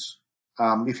notifications.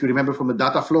 If you remember from the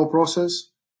data flow process,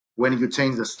 when you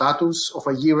change the status of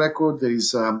a year record, there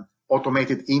is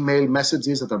automated email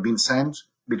messages that are being sent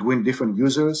between different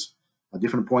users at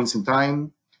different points in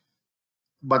time.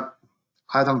 But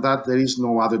other than that, there is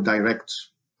no other direct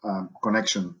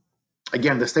connection.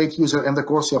 Again, the state user and the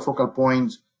CORSIA focal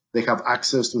point, they have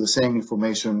access to the same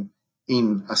information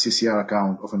in a CCR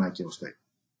account of an ICAO state.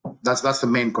 That's the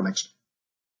main connection.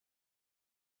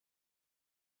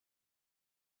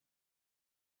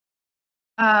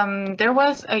 There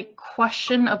was a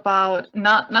question about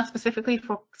not specifically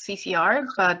for CCR,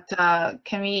 but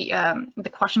can we? The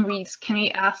question reads: can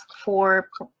we ask for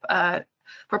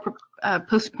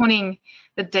postponing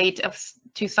the date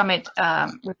to submit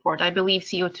report? I believe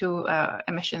CO2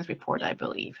 emissions report. I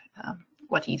believe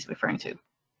what he's referring to.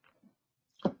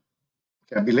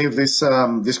 I believe this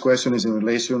this question is in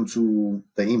relation to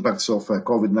the impacts of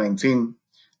COVID-19.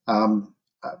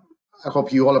 I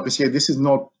hope you all appreciate this is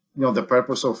not the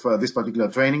purpose of this particular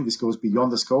training. This goes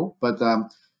beyond the scope, but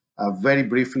very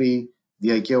briefly, the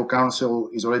ICAO Council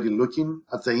is already looking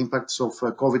at the impacts of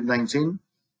COVID-19,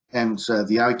 and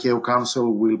the ICAO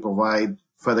Council will provide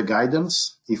further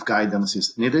guidance if guidance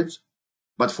is needed.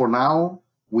 But for now,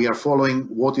 we are following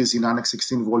what is in Annex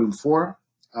 16, Volume 4.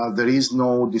 There is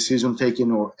no decision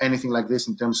taken or anything like this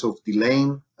in terms of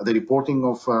delaying the reporting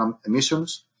of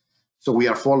emissions. So we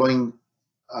are following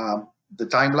the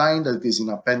timeline that is in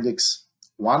Appendix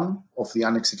 1 of the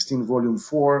Annex 16 Volume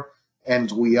 4,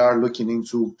 and we are looking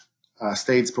into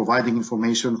states providing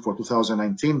information for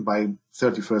 2019 by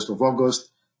 31st of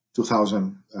August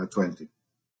 2020.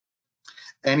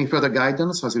 Any further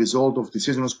guidance as a result of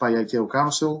decisions by ICAO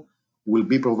Council will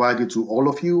be provided to all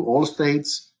of you, all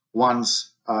states,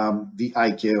 once the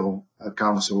ICAO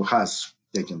Council has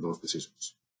taken those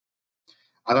decisions.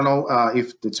 I don't know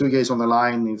if the two guys on the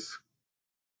line, if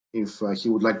he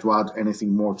would like to add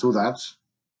anything more to that.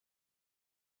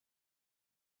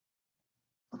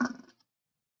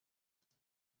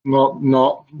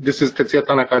 No. This is Tetsuya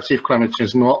Tanaka, Chief Climate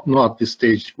Change. No, at this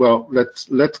stage. Well,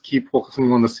 let's keep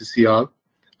focusing on the CCR.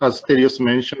 As Stelios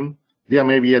mentioned, there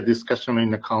may be a discussion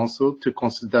in the Council to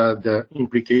consider the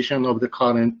implication of the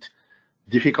current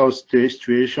difficult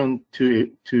situation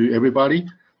to everybody,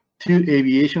 to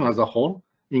aviation as a whole,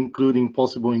 including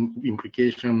possible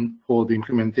implication for the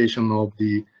implementation of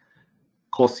the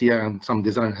CORSIA and some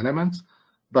design elements.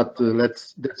 But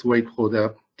let's wait for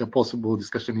the possible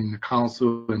discussion in the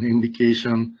Council and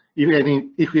indication.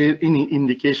 If any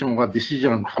indication or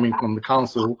decision coming from the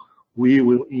Council, we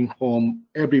will inform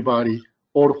everybody,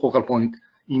 all focal point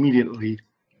immediately.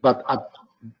 But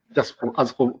as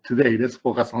for today, let's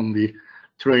focus on the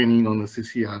training on the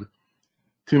CCR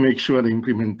to make sure the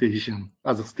implementation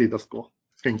as a status quo.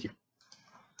 Thank you.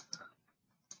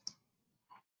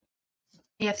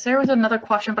 Yes, there was another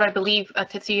question, but I believe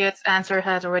Tetsuya's answer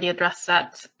has already addressed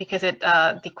that because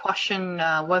the question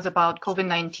was about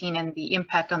COVID-19 and the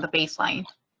impact on the baseline.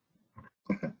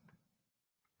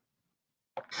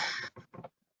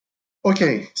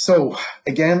 Okay, so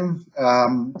again,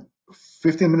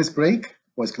 15 minutes break.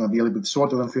 Well, it's going to be a little bit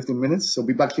shorter than 15 minutes. So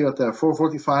be back here at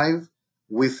 4:45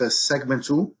 with segment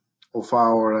 2 of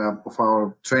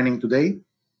our training today,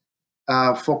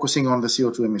 focusing on the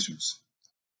CO2 emissions.